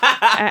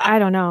 I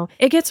don't know.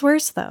 It gets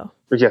worse, though.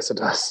 Yes, it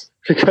does.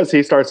 Because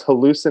he starts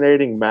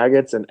hallucinating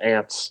maggots and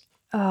ants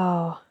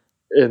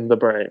in the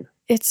brain.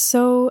 It's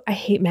so... I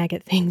hate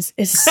maggot things.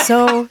 It's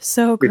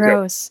so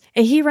gross.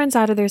 And he runs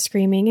out of there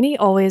screaming, and he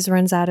always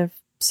runs out of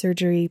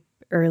surgery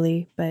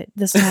early, but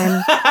this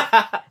time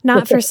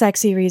not for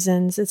sexy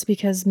reasons. It's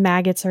because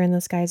maggots are in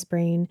this guy's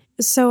brain.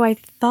 So I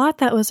thought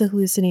that was a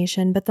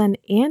hallucination, but then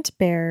Ant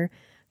Bear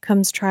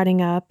comes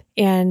trotting up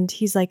and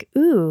he's like,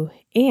 ooh,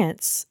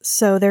 ants.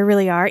 So there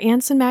really are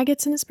ants and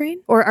maggots in his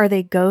brain? Or are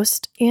they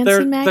ghost ants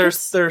and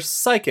maggots? They're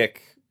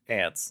psychic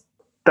ants.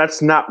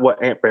 That's not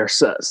what Ant Bear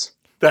says.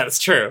 That is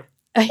true.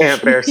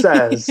 Ant Bear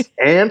says,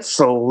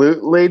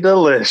 absolutely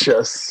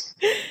delicious.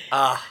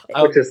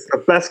 Which is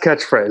the best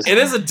catchphrase. It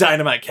is a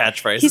dynamite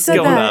catchphrase. It's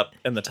going up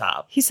in the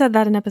top. He said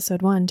that in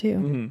episode 1, too.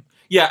 Mm-hmm.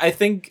 Yeah, I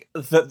think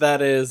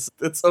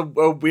it's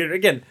a weird,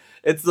 again,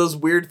 it's those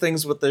weird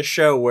things with this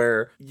show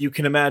where you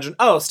can imagine,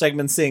 oh,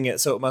 Stegman's seeing it,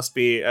 so it must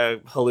be a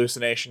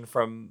hallucination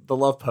from the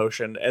love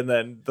potion. And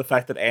then the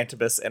fact that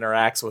Antibus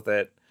interacts with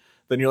it,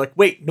 then you're like,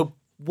 wait, no,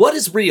 what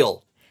is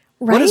real?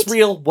 Right? What is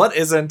real? What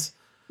isn't?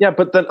 Yeah,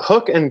 but then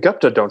Hook and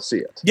Gupta don't see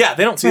it. Yeah,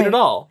 they don't see it at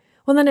all.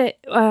 Well, then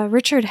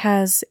Richard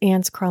has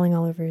ants crawling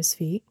all over his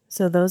feet,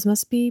 so those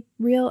must be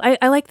real.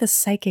 I like the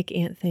psychic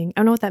ant thing. I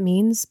don't know what that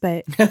means,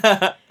 but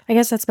I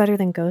guess that's better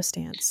than ghost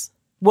ants.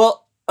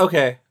 Well,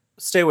 okay,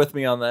 stay with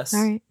me on this.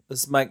 All right.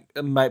 This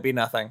might be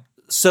nothing.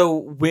 So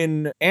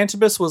when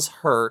Antibus was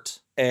hurt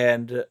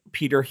and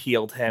Peter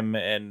healed him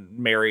and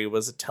Mary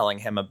was telling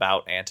him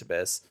about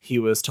Antibus, he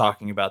was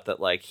talking about that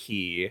like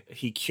he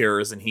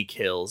cures and he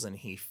kills and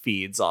he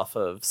feeds off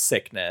of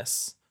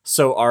sickness.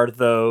 So are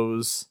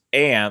those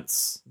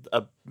ants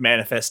a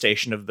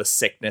manifestation of the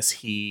sickness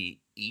he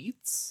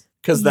eats?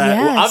 Because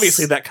Yes.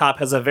 obviously that cop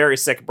has a very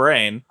sick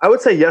brain. I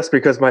would say yes,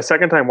 because my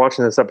second time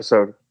watching this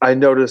episode, I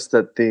noticed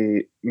that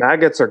the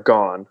maggots are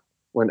gone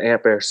when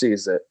Aunt Bear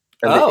sees it.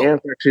 And Oh. the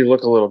ants actually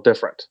look a little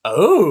different.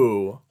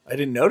 Oh, I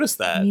didn't notice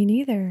that. Me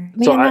neither.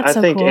 Man, So that's I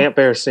so think cool. Aunt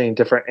Bear's seeing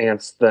different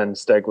ants than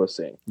Steg was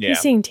seeing. Yeah. He's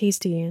seeing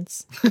tasty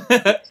ants.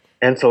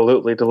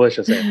 Absolutely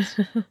delicious ants.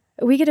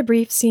 We get a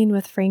brief scene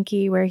with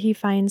Frankie where he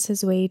finds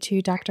his way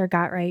to Dr.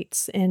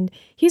 Gottright's, and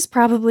he's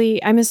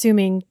probably, I'm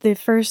assuming, the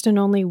first and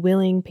only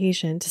willing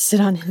patient to sit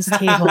on his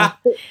table.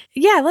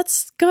 Yeah,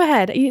 let's go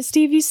ahead.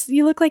 Steve,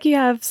 you look like you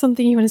have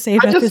something you want to say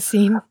about this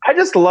scene. I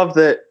just love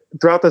that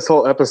throughout this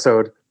whole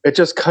episode, it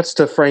just cuts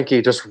to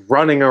Frankie just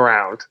running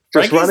around.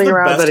 Frankie's Just running the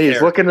around best that he's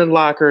character. looking in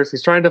lockers,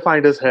 he's trying to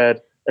find his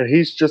head, and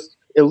he's just,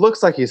 it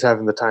looks like he's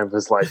having the time of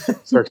his life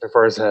searching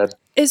for his head.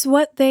 Is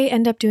what they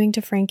end up doing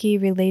to Frankie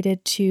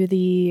related to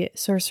the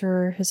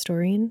sorcerer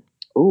historian?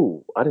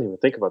 Ooh, I didn't even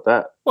think about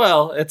that.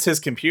 Well, it's his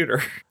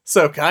computer.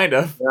 So kind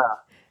of.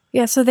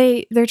 Yeah, so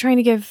they're trying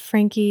to give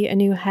Frankie a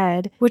new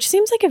head, which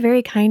seems like a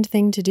very kind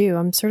thing to do.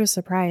 I'm sort of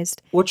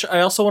surprised. Which I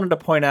also wanted to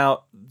point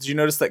out. Did you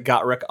notice that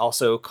Gottrick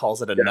also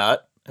calls it a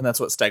nut? And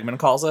that's what Stegman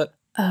calls it?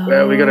 Oh.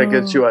 Well, we gotta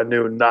get you a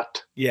new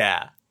nut.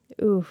 Yeah.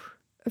 Ooh.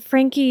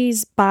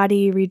 Frankie's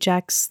body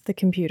rejects the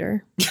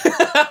computer,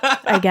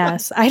 I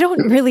guess. I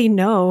don't really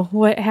know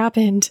what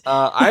happened.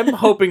 I'm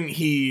hoping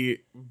he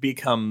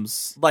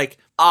becomes like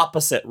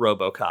opposite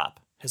RoboCop.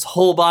 His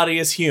whole body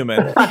is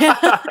human.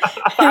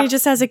 And he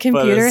just has a but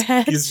computer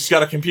head. He's just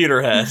got a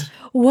computer head.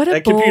 What a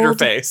A computer bold,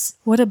 face.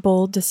 what a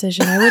bold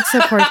decision. I would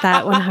support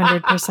that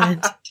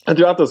 100%. And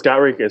throughout this,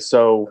 Gottrick is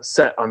so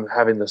set on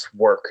having this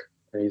work,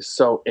 and he's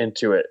so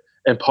into it.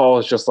 And Paul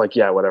is just like,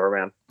 yeah, whatever,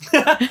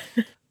 man.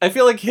 I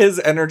feel like his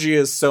energy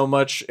is so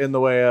much in the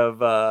way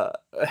of,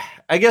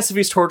 I guess if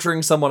he's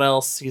torturing someone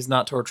else, he's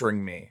not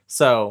torturing me.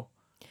 So,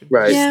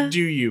 Right. Yeah.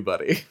 do you,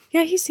 buddy.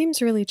 Yeah, he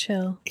seems really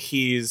chill.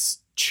 He's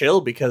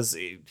chill because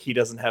he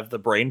doesn't have the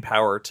brain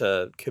power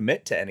to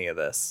commit to any of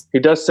this. He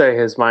does say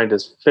his mind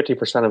is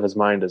 50% of his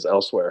mind is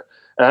elsewhere.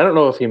 And I don't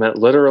know if he meant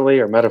literally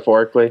or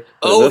metaphorically.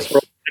 But in this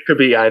world, it could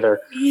be either.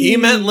 He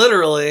meant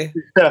literally.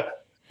 Yeah.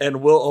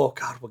 And we'll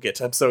get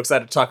to, I'm so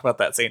excited to talk about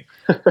that scene.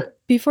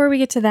 Before we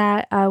get to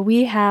that,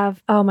 we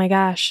have, oh my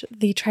gosh,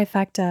 the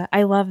trifecta.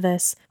 I love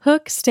this.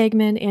 Hook,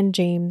 Stegman, and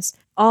James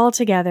all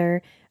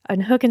together.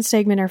 And Hook and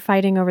Stegman are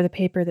fighting over the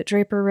paper that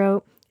Draper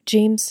wrote.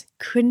 James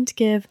couldn't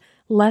give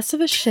less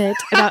of a shit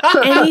about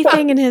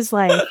anything in his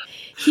life.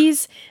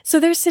 So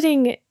they're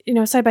sitting,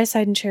 side by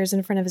side in chairs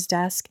in front of his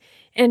desk.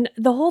 And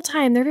the whole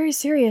time they're very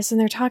serious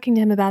and they're talking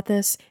to him about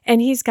this.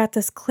 And he's got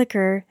this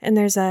clicker and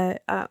there's a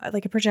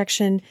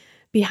projection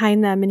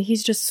behind them. And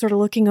he's just sort of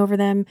looking over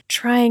them,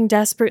 trying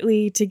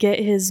desperately to get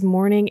his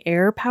morning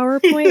air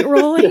PowerPoint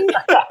rolling.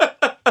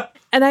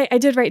 And I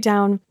did write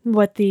down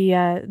what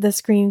the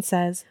screen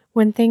says.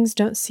 When things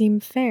don't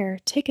seem fair,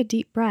 take a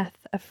deep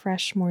breath of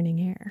fresh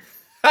morning air.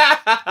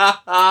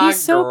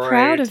 He's so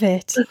proud of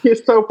it.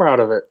 He's so proud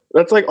of it.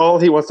 That's like all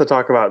he wants to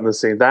talk about in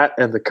this scene. That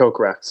and the Coke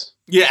rats.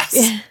 Yes.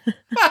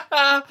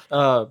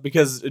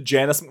 Because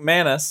Janice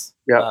McManus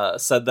Yeah.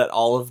 said that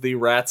all of the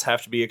rats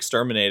have to be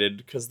exterminated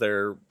because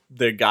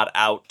they got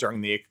out during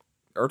the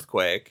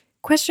earthquake.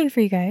 Question for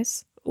you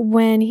guys.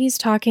 When he's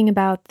talking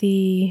about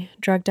the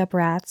drugged up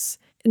rats,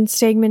 and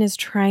Stegman is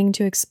trying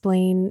to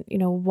explain,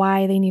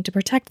 why they need to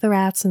protect the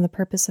rats and the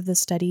purpose of the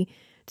study,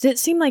 did it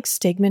seem like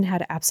Stegman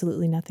had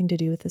absolutely nothing to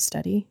do with the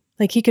study?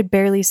 Like he could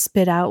barely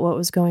spit out what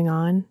was going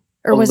on?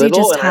 Or was he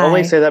just and high? I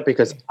only say that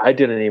because I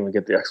didn't even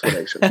get the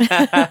explanation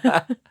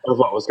of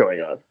what was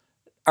going on.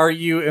 Are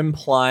you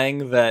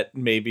implying that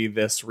maybe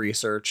this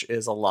research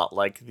is a lot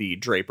like the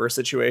Draper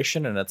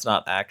situation and it's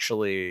not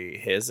actually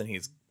his and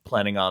he's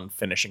planning on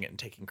finishing it and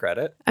taking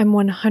credit? I'm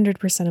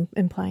 100%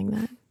 implying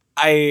that.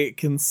 I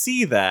can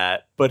see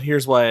that, but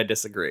here's why I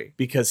disagree.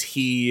 Because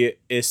he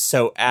is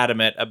so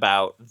adamant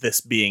about this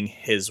being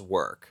his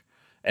work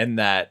and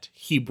that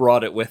he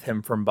brought it with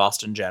him from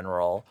Boston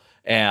General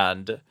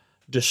and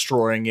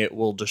destroying it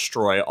will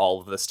destroy all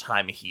of this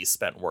time he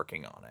spent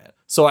working on it.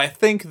 So I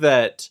think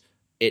that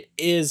it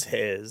is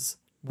his,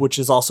 which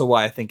is also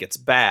why I think it's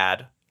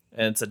bad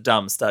and it's a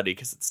dumb study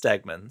because it's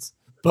Stegman's.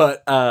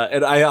 But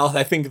and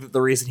I think that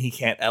the reason he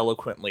can't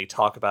eloquently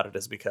talk about it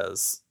is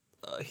because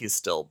he's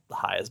still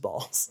high as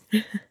balls.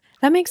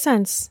 That makes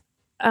sense.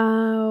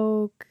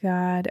 Oh,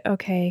 God.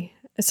 Okay.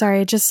 Sorry,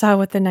 I just saw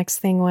what the next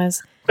thing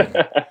was.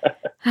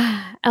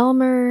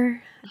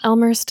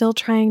 Elmer's still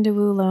trying to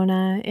woo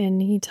Lona, and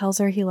he tells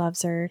her he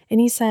loves her. And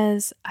he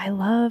says, I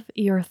love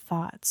your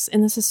thoughts.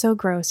 And this is so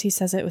gross. He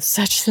says it with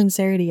such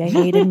sincerity. I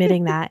hate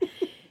admitting that.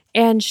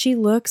 And she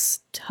looks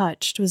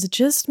touched. Was it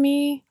just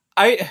me?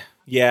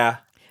 Yeah.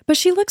 But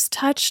she looks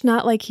touched,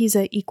 not like he's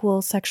an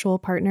equal sexual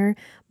partner,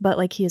 but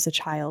like he is a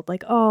child.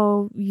 Like,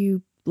 oh,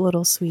 you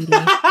little sweetie.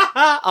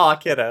 Aw,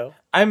 kiddo.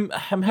 I'm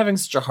having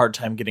such a hard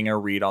time getting a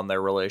read on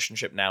their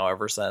relationship now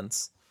ever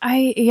since.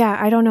 I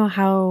don't know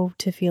how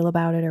to feel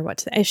about it or what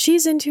to. If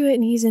she's into it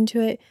and he's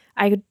into it,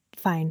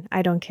 fine.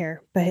 I don't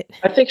care. But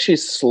I think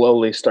she's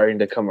slowly starting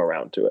to come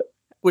around to it.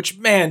 which,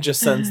 man,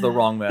 just sends the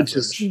wrong It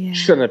just message.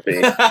 shouldn't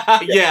be.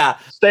 Yeah.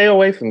 Stay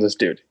away from this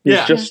dude.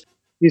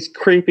 He's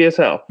creepy as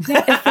hell.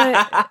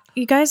 Yeah,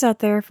 you guys out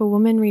there, if a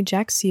woman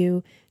rejects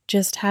you,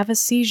 just have a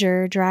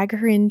seizure, drag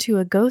her into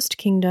a ghost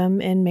kingdom,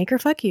 and make her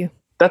fuck you.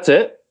 That's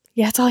it.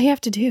 Yeah, that's all you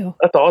have to do.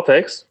 That's all it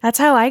takes. That's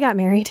how I got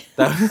married.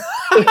 Hold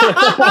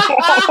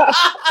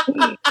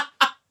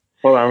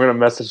on, I'm gonna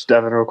message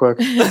Devin real quick.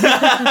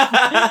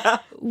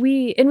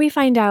 We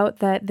find out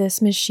that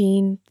this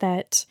machine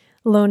that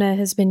Lona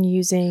has been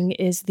using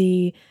is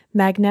the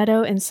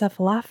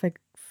magnetoencephalograph.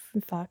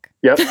 Fuck.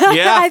 Yep.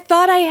 Yeah. I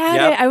thought I had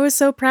Yep. it. I was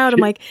so proud.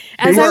 I'm like,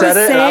 as He I was said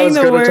it, and I saying was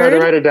the gonna try to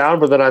write word, it down,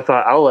 but then I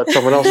thought I'll let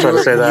someone else try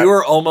to say that. You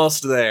were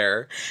almost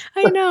there.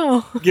 I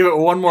know. Give it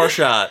one more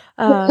shot.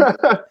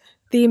 The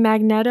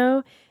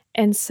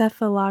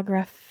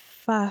magnetoencephalograph.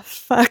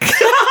 Fuck.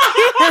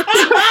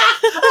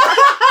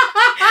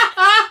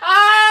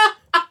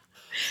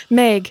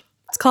 Meg.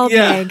 It's called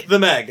Meg. The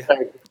Meg.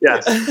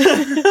 Yes.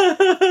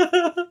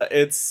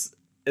 It's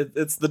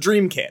the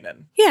dream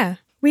canon. Yeah.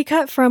 We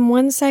cut from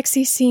one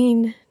sexy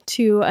scene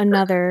to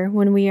another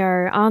when we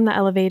are on the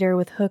elevator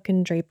with Hook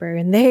and Draper,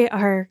 and they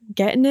are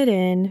getting it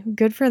in.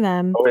 Good for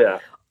them. Oh yeah.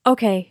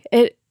 Okay,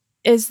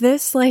 is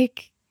this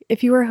like,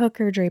 if you were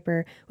Hook or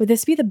Draper, would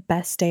this be the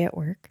best day at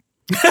work?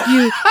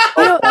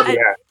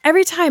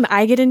 Every time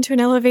I get into an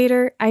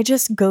elevator, I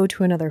just go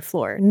to another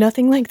floor.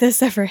 Nothing like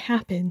this ever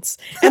happens.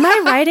 Am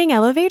I riding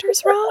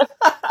elevators wrong?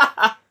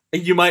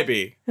 You might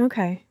be.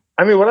 Okay.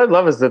 I mean, what I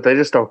love is that they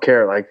just don't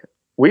care. Like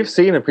we've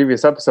seen in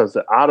previous episodes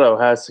that Otto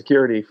has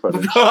security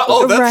footage.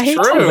 Oh, that's Right?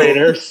 true.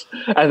 Elevators,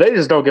 and they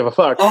just don't give a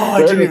fuck. Oh, I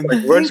They're didn't just even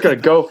like, we're just gonna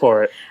go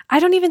for it. I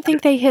don't even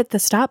think they hit the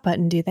stop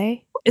button, do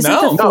they? Isn't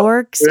No. the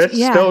floor? It's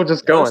still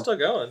just Oh, going. it's still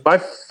going. My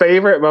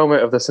favorite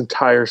moment of this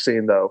entire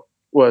scene, though,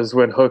 was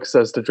when Hook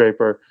says to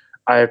Draper,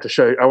 I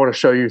want to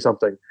show you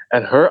something.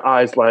 And her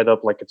eyes light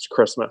up like it's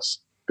Christmas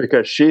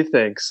because she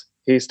thinks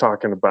he's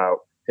talking about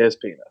his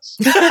penis.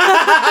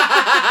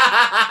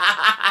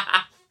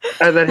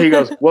 And then he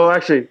goes, well,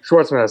 actually,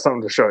 Schwartzman has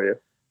something to show you.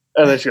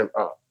 And then she goes,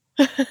 oh.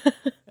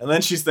 And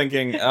then she's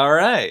thinking, all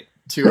right,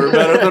 two are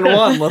better than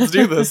one. Let's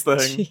do this thing.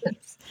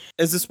 Jeez.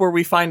 Is this where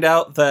we find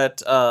out that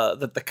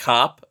that the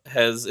cop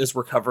is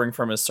recovering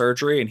from his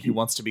surgery and he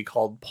wants to be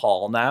called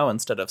Paul now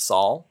instead of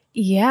Saul?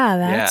 Yeah,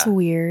 that's Yeah.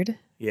 weird.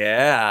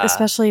 Yeah.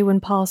 Especially when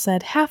Paul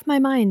said, half my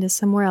mind is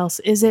somewhere else.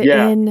 Is it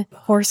Yeah. in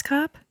Horse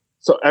Cop?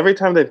 So every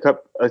time they've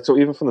cut, so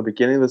even from the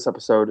beginning of this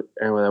episode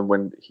and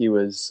when he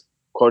was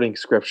quoting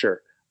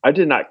scripture, I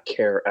did not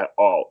care at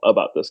all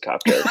about this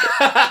cop character.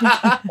 And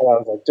I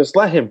was like, just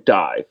let him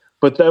die.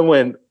 But then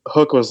when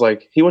Hook was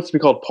like, he wants to be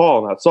called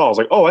Paul, not Saul, I was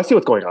like, oh, I see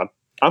what's going on.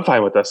 I'm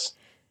fine with this.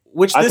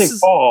 Which I this think is,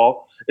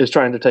 Paul is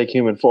trying to take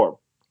human form.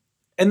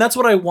 and that's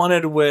what I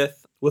wanted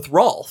with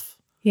Rolf,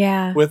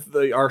 Yeah. with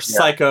our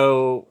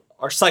psycho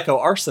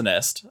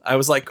arsonist. I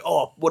was like,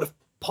 oh, what if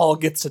Paul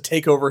gets to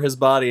take over his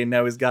body and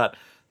now he's got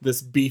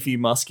this beefy,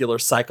 muscular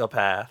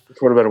psychopath? Which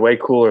would have been way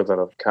cooler than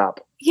a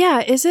cop.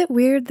 Yeah, is it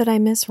weird that I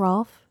miss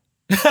Rolf?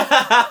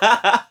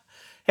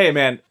 Hey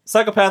man,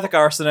 psychopathic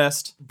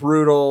arsonist,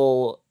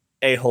 brutal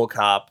a-hole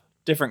cop,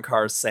 different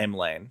cars, same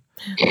lane.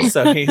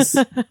 So he's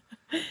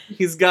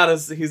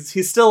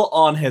still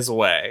on his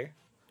way.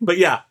 But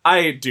yeah,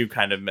 I do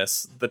kind of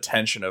miss the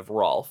tension of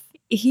Rolf.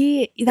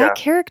 That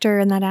character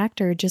and that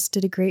actor just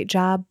did a great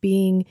job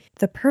being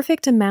the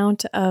perfect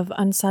amount of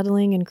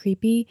unsettling and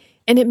creepy.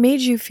 And it made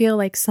you feel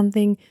like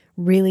something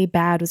really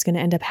bad was going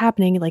to end up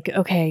happening. Like,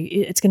 okay,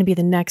 it's going to be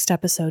the next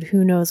episode.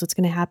 Who knows what's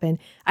going to happen?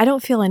 I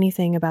don't feel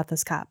anything about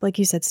this cop. Like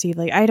you said, Steve,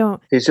 like I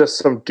don't. He's just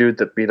some dude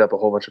that beat up a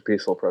whole bunch of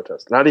peaceful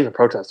protesters. Not even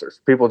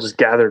protesters. People just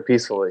gathered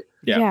peacefully.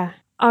 Yeah.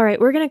 All right,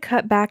 we're going to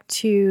cut back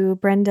to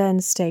Brenda and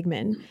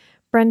Stegman.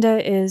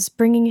 Brenda is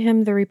bringing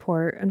him the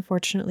report.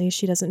 Unfortunately,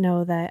 she doesn't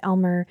know that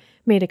Elmer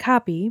made a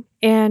copy.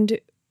 And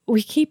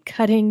we keep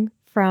cutting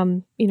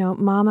from,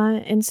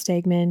 Mama and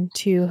Stegman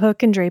to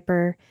Hook and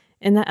Draper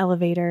in the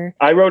elevator.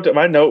 I wrote,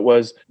 my note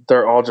was,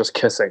 they're all just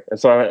kissing. And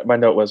so my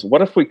note was,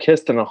 what if we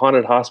kissed in a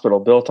haunted hospital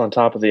built on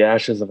top of the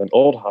ashes of an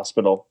old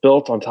hospital,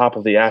 built on top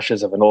of the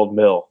ashes of an old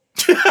mill?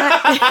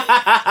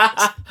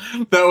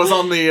 That was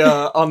on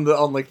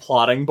the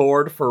plotting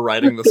board for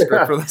writing the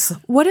script for this.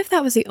 What if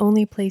that was the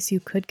only place you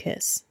could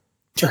kiss?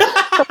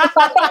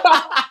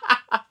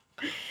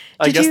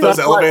 I guess those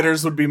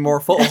elevators would be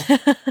more full.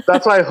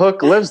 That's why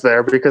Hook lives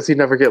there, because he'd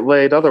never get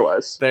laid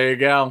otherwise. There you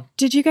go.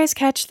 Did you guys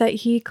catch that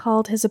he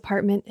called his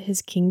apartment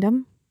his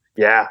kingdom?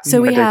 Yeah.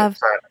 So we I did.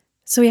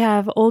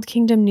 have Old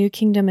Kingdom, New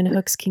Kingdom, and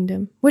Hook's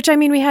Kingdom. Which, I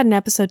mean, we had an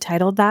episode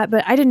titled that,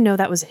 but I didn't know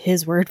that was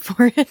his word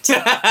for it.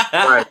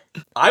 Right.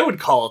 I would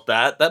call it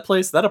that.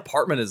 That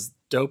apartment is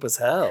dope as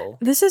hell.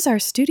 This is our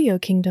studio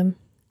kingdom.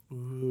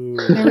 Ooh.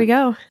 There we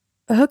go.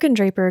 Hook and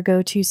Draper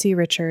go to see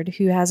Richard,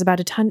 who has about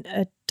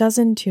a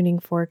dozen tuning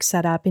forks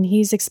set up, and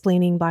he's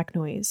explaining black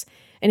noise.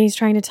 And he's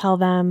trying to tell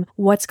them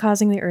what's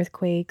causing the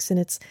earthquakes, and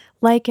it's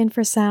like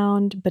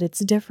infrasound, but it's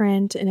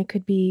different, and it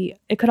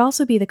could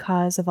also be the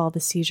cause of all the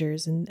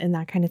seizures and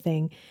that kind of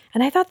thing.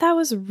 And I thought that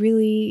was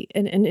really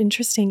an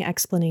interesting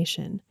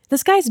explanation.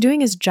 This guy's doing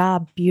his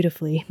job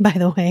beautifully, by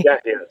the way. Yeah,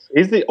 he is.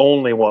 He's the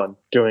only one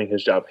doing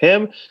his job.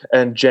 Him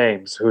and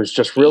James, who's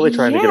just really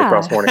trying to get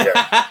across morning hair.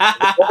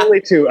 The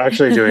only two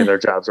actually doing their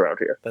jobs around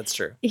here. That's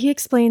true. He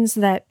explains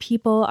that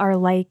people are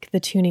like the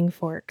tuning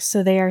forks.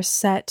 So they are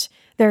set.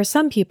 There are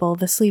some people,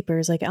 the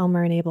sleepers, like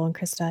Elmer and Abel and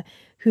Krista,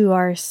 who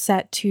are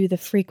set to the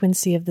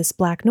frequency of this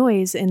black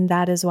noise, and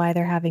that is why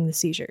they're having the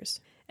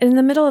seizures. And in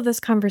the middle of this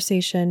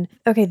conversation,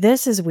 okay,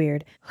 this is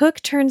weird.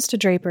 Hook turns to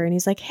Draper and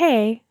he's like,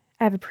 hey,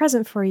 I have a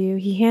present for you.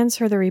 He hands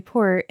her the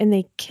report and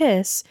they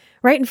kiss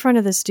right in front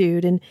of this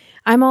dude. And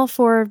I'm all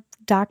for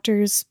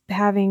doctors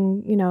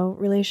having,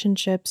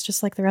 relationships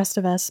just like the rest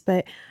of us,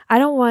 but I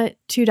don't want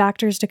two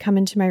doctors to come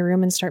into my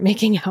room and start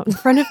making out in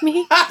front of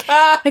me.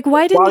 Like,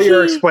 why didn't While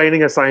you're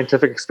explaining a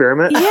scientific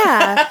experiment?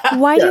 Yeah.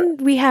 Why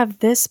didn't we have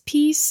this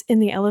piece in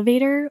the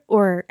elevator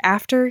or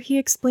after he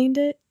explained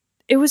it?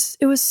 It was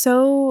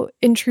so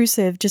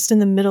intrusive just in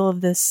the middle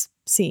of this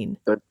scene.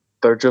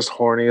 They're just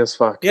horny as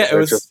fuck. Yeah,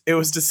 it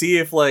was to see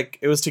if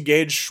it was to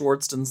gauge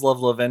Schwartzton's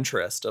level of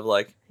interest of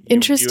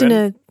interest in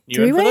a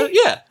three-way?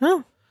 Yeah.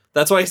 Oh.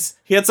 That's why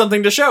he had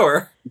something to show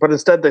her. But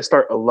instead they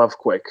start a love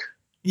quake.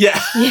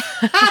 Yeah.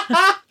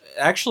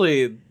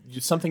 Actually,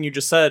 something you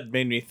just said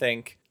made me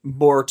think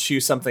more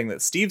to something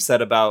that Steve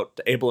said about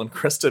Abel and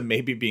Krista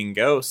maybe being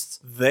ghosts.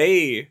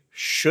 They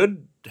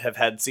should have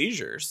had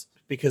seizures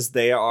because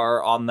they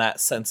are on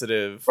that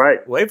sensitive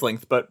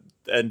wavelength. But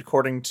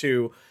according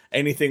to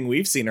anything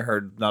we've seen or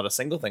heard, not a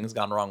single thing has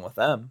gone wrong with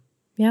them.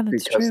 Yeah,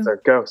 that's true. Because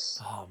they're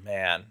ghosts. Oh,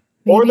 man.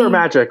 Maybe. Or they're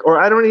magic, or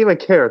I don't even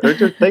care.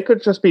 They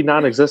could just be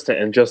non-existent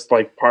and just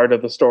part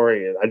of the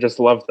story. And I just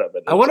love them.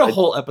 I want a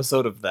whole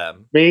episode of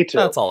them. Me too.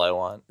 That's all I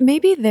want.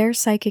 Maybe they're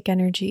psychic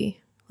energy,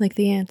 like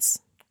the ants.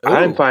 Ooh.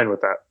 I'm fine with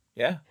that.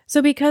 Yeah.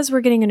 So because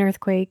we're getting an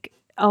earthquake,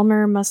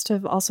 Elmer must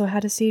have also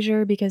had a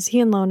seizure because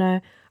he and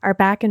Lona are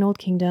back in Old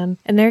Kingdom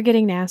and they're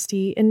getting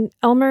nasty. And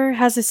Elmer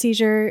has a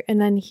seizure and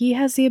then he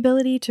has the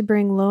ability to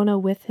bring Lona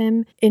with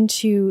him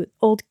into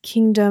Old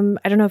Kingdom.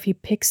 I don't know if he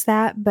picks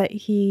that, but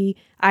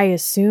I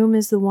assume,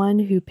 is the one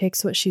who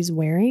picks what she's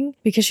wearing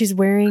because she's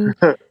wearing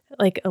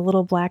a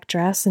little black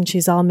dress and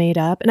she's all made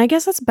up. And I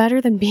guess that's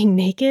better than being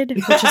naked,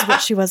 which is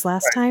what she was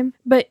last time.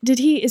 But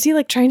is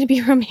he trying to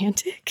be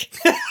romantic?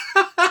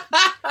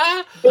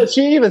 But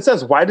she even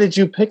says, why did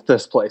you pick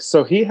this place?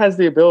 So he has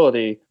the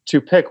ability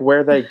to pick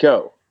where they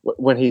go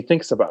when he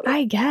thinks about it.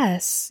 I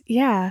guess.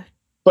 Yeah.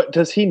 But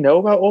does he know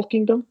about Old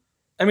Kingdom?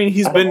 I mean,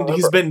 he's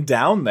been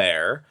down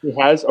there. He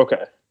has?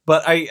 Okay.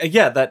 But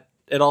that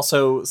it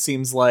also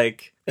seems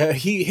like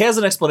he has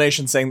an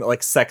explanation saying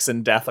that sex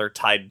and death are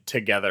tied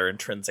together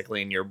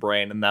intrinsically in your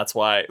brain, and that's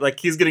why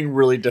he's getting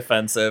really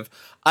defensive.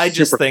 I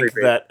just think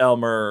creepy. That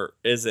Elmer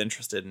is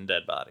interested in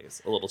dead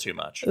bodies a little too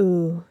much.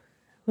 Ooh.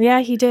 Well, yeah,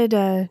 he did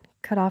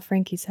cut off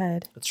Frankie's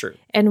head. That's true.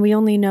 And we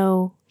only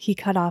know he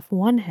cut off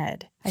one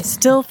head. I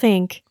still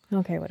think,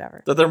 okay,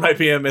 whatever. That there might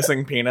be a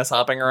missing penis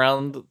hopping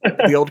around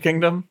the Old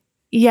Kingdom?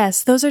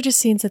 Yes, those are just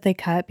scenes that they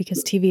cut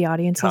because TV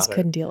audiences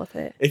couldn't deal with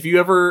it. If you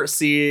ever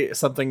see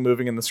something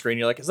moving in the screen,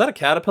 you're like, is that a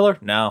caterpillar?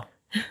 No.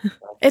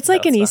 It's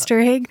like an Easter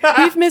egg.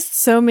 We've missed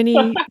so many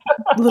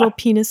little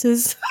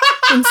penises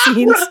in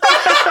scenes.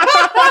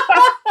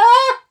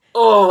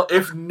 Oh,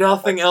 if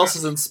nothing else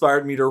has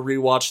inspired me to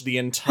rewatch the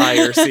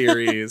entire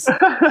series,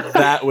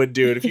 that would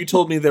do it. If you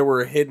told me there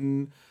were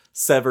hidden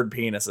severed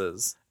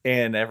penises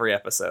in every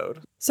episode.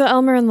 So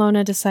Elmer and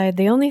Lona decide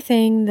the only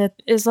thing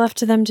that is left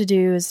to them to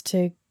do is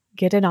to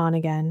get it on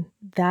again.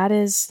 That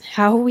is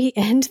how we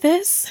end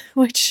this,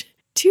 which,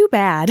 too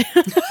bad.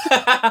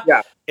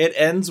 Yeah. It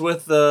ends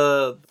with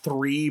the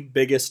three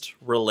biggest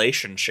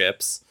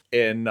relationships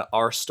in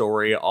our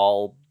story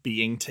all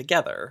being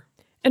together.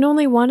 And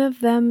only one of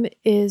them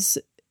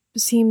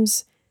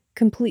seems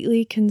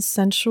completely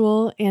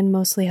consensual and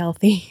mostly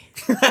healthy.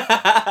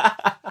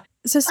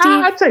 So Steve,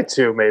 I'd say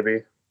two, maybe.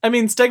 I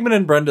mean, Stegman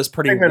and Brenda's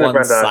pretty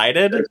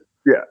one-sided.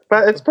 Yeah,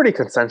 but it's pretty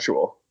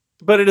consensual.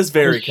 But it is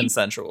very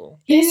consensual.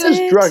 He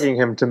is drugging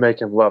him to make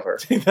him love her.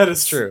 That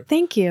is true.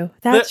 Thank you.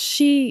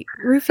 She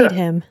roofied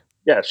him.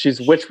 Yeah,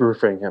 she's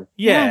witch-roofing him.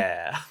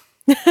 Yeah.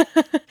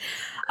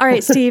 All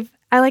right, Steve.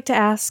 I like to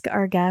ask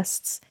our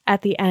guests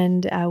at the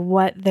end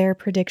what their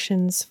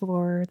predictions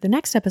for the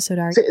next episode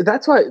are. See,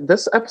 that's why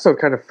this episode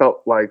kind of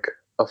felt like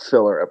a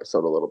filler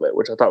episode a little bit,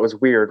 which I thought was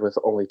weird with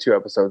only 2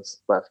 episodes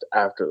left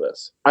after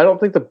this. I don't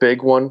think the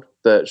big one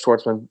that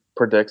Schwartzman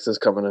predicts is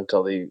coming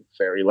until the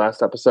very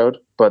last episode,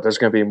 but there's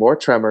going to be more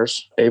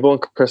tremors. Abel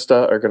and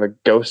Krista are going to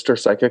ghost or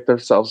psychic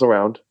themselves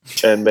around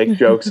and make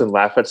jokes and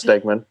laugh at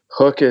Stegman.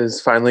 Hook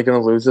is finally going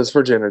to lose his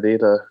virginity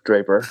to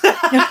Draper.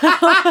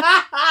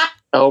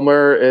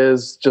 Elmer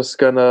is just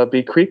going to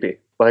be creepy,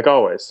 like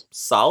always.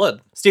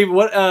 Solid. Steve,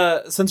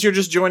 what since you're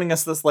just joining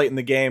us this late in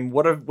the game,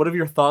 what have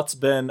your thoughts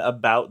been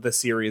about the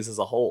series as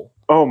a whole?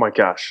 Oh my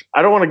gosh.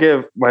 I don't want to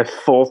give my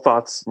full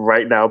thoughts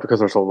right now because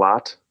there's a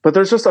lot, but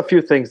there's just a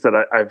few things that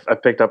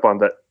I've picked up on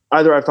that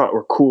either I thought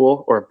were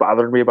cool or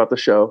bothered me about the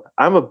show.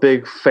 I'm a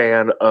big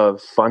fan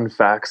of fun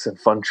facts and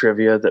fun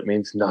trivia that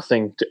means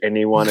nothing to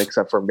anyone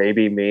except for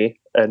maybe me.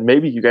 And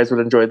maybe you guys would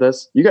enjoy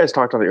this. You guys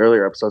talked on the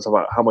earlier episodes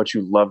about how much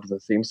you loved the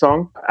theme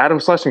song. Adam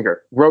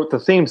Schlesinger wrote the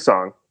theme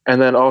song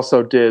and then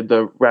also did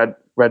the Red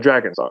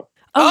Dragon song.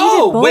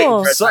 Oh, wait,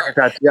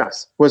 That,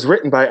 yes, was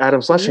written by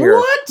Adam Schlesinger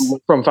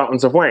What? from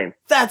Fountains of Wayne.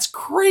 That's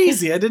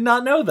crazy. I did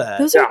not know that.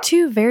 Those are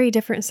two very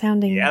different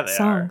sounding Yeah, they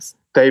songs.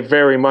 They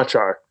very much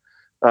are.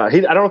 I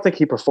don't think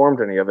he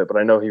performed any of it, but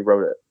I know he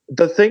wrote it.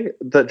 The thing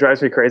that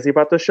drives me crazy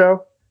about this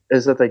show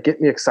is that they get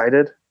me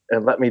excited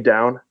and let me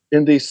down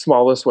in the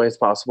smallest ways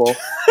possible.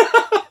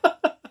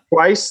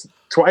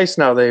 Twice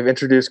now they've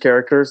introduced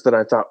characters that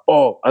I thought,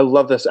 oh, I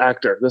love this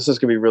actor. This is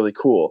going to be really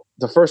cool.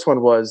 The first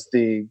one was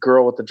the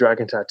girl with the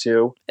dragon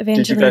tattoo.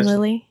 Evangeline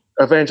Lilly.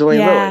 Evangeline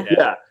Yeah. Lilly,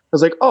 yeah. I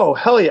was like, oh,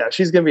 hell yeah,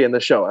 she's going to be in the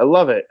show. I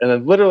love it. And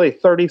then literally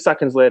 30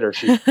 seconds later,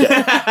 she's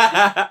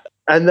dead.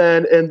 And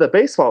then in the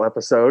baseball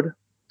episode,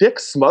 Dick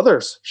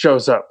Smothers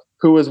shows up,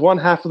 who is one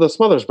half of the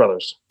Smothers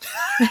Brothers,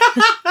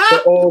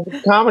 the old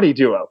comedy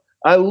duo.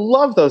 I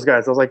love those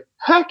guys. I was like,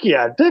 heck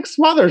yeah, Dick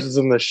Smothers is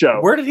in the show.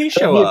 Where did he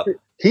show up?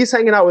 He's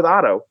hanging out with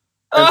Otto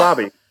and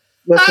Bobby,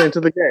 listening to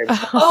the game.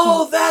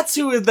 Oh, that's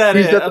who that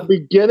He's is. at the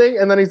beginning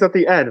and then he's at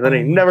the end, and then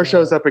he never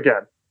shows up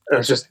again. And I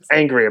was just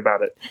angry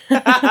about it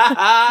because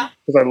I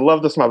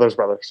love the Smothers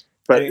Brothers.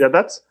 But yeah,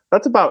 that's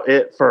about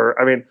it for.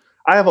 I mean,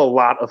 I have a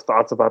lot of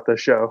thoughts about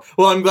this show.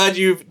 Well, I'm glad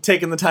you've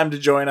taken the time to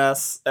join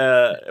us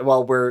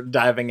while we're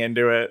diving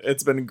into it.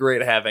 It's been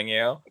great having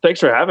you. Thanks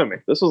for having me.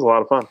 This was a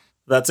lot of fun.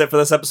 That's it for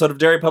this episode of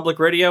Derry Public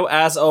Radio.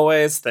 As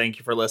always, thank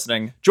you for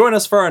listening. Join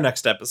us for our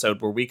next episode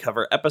where we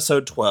cover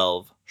episode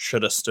 12,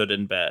 Shoulda Stood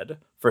in Bed.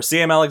 For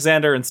CM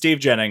Alexander and Steve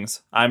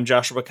Jennings, I'm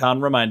Joshua Kahn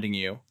reminding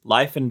you,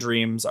 life and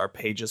dreams are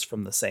pages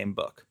from the same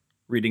book.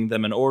 Reading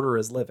them in order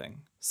is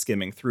living.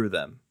 Skimming through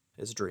them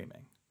is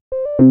dreaming.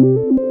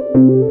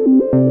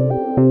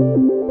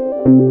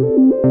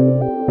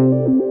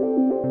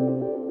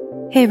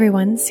 Hey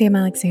everyone, CM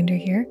Alexander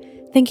here.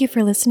 Thank you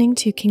for listening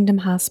to Kingdom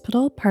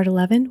Hospital, Part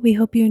 11. We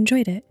hope you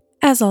enjoyed it.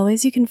 As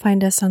always, you can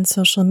find us on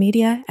social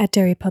media at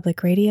Derry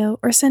Public Radio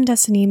or send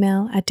us an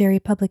email at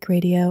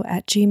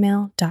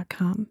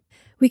derrypublicradio@gmail.com.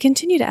 We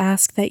continue to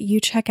ask that you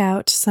check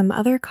out some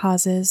other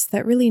causes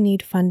that really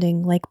need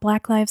funding, like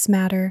Black Lives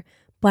Matter,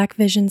 Black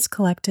Visions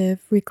Collective,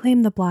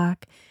 Reclaim the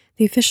Black,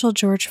 the official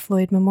George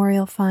Floyd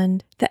Memorial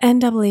Fund, the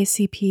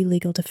NAACP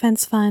Legal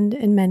Defense Fund,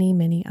 and many,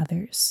 many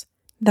others.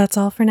 That's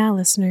all for now,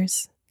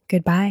 listeners.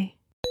 Goodbye.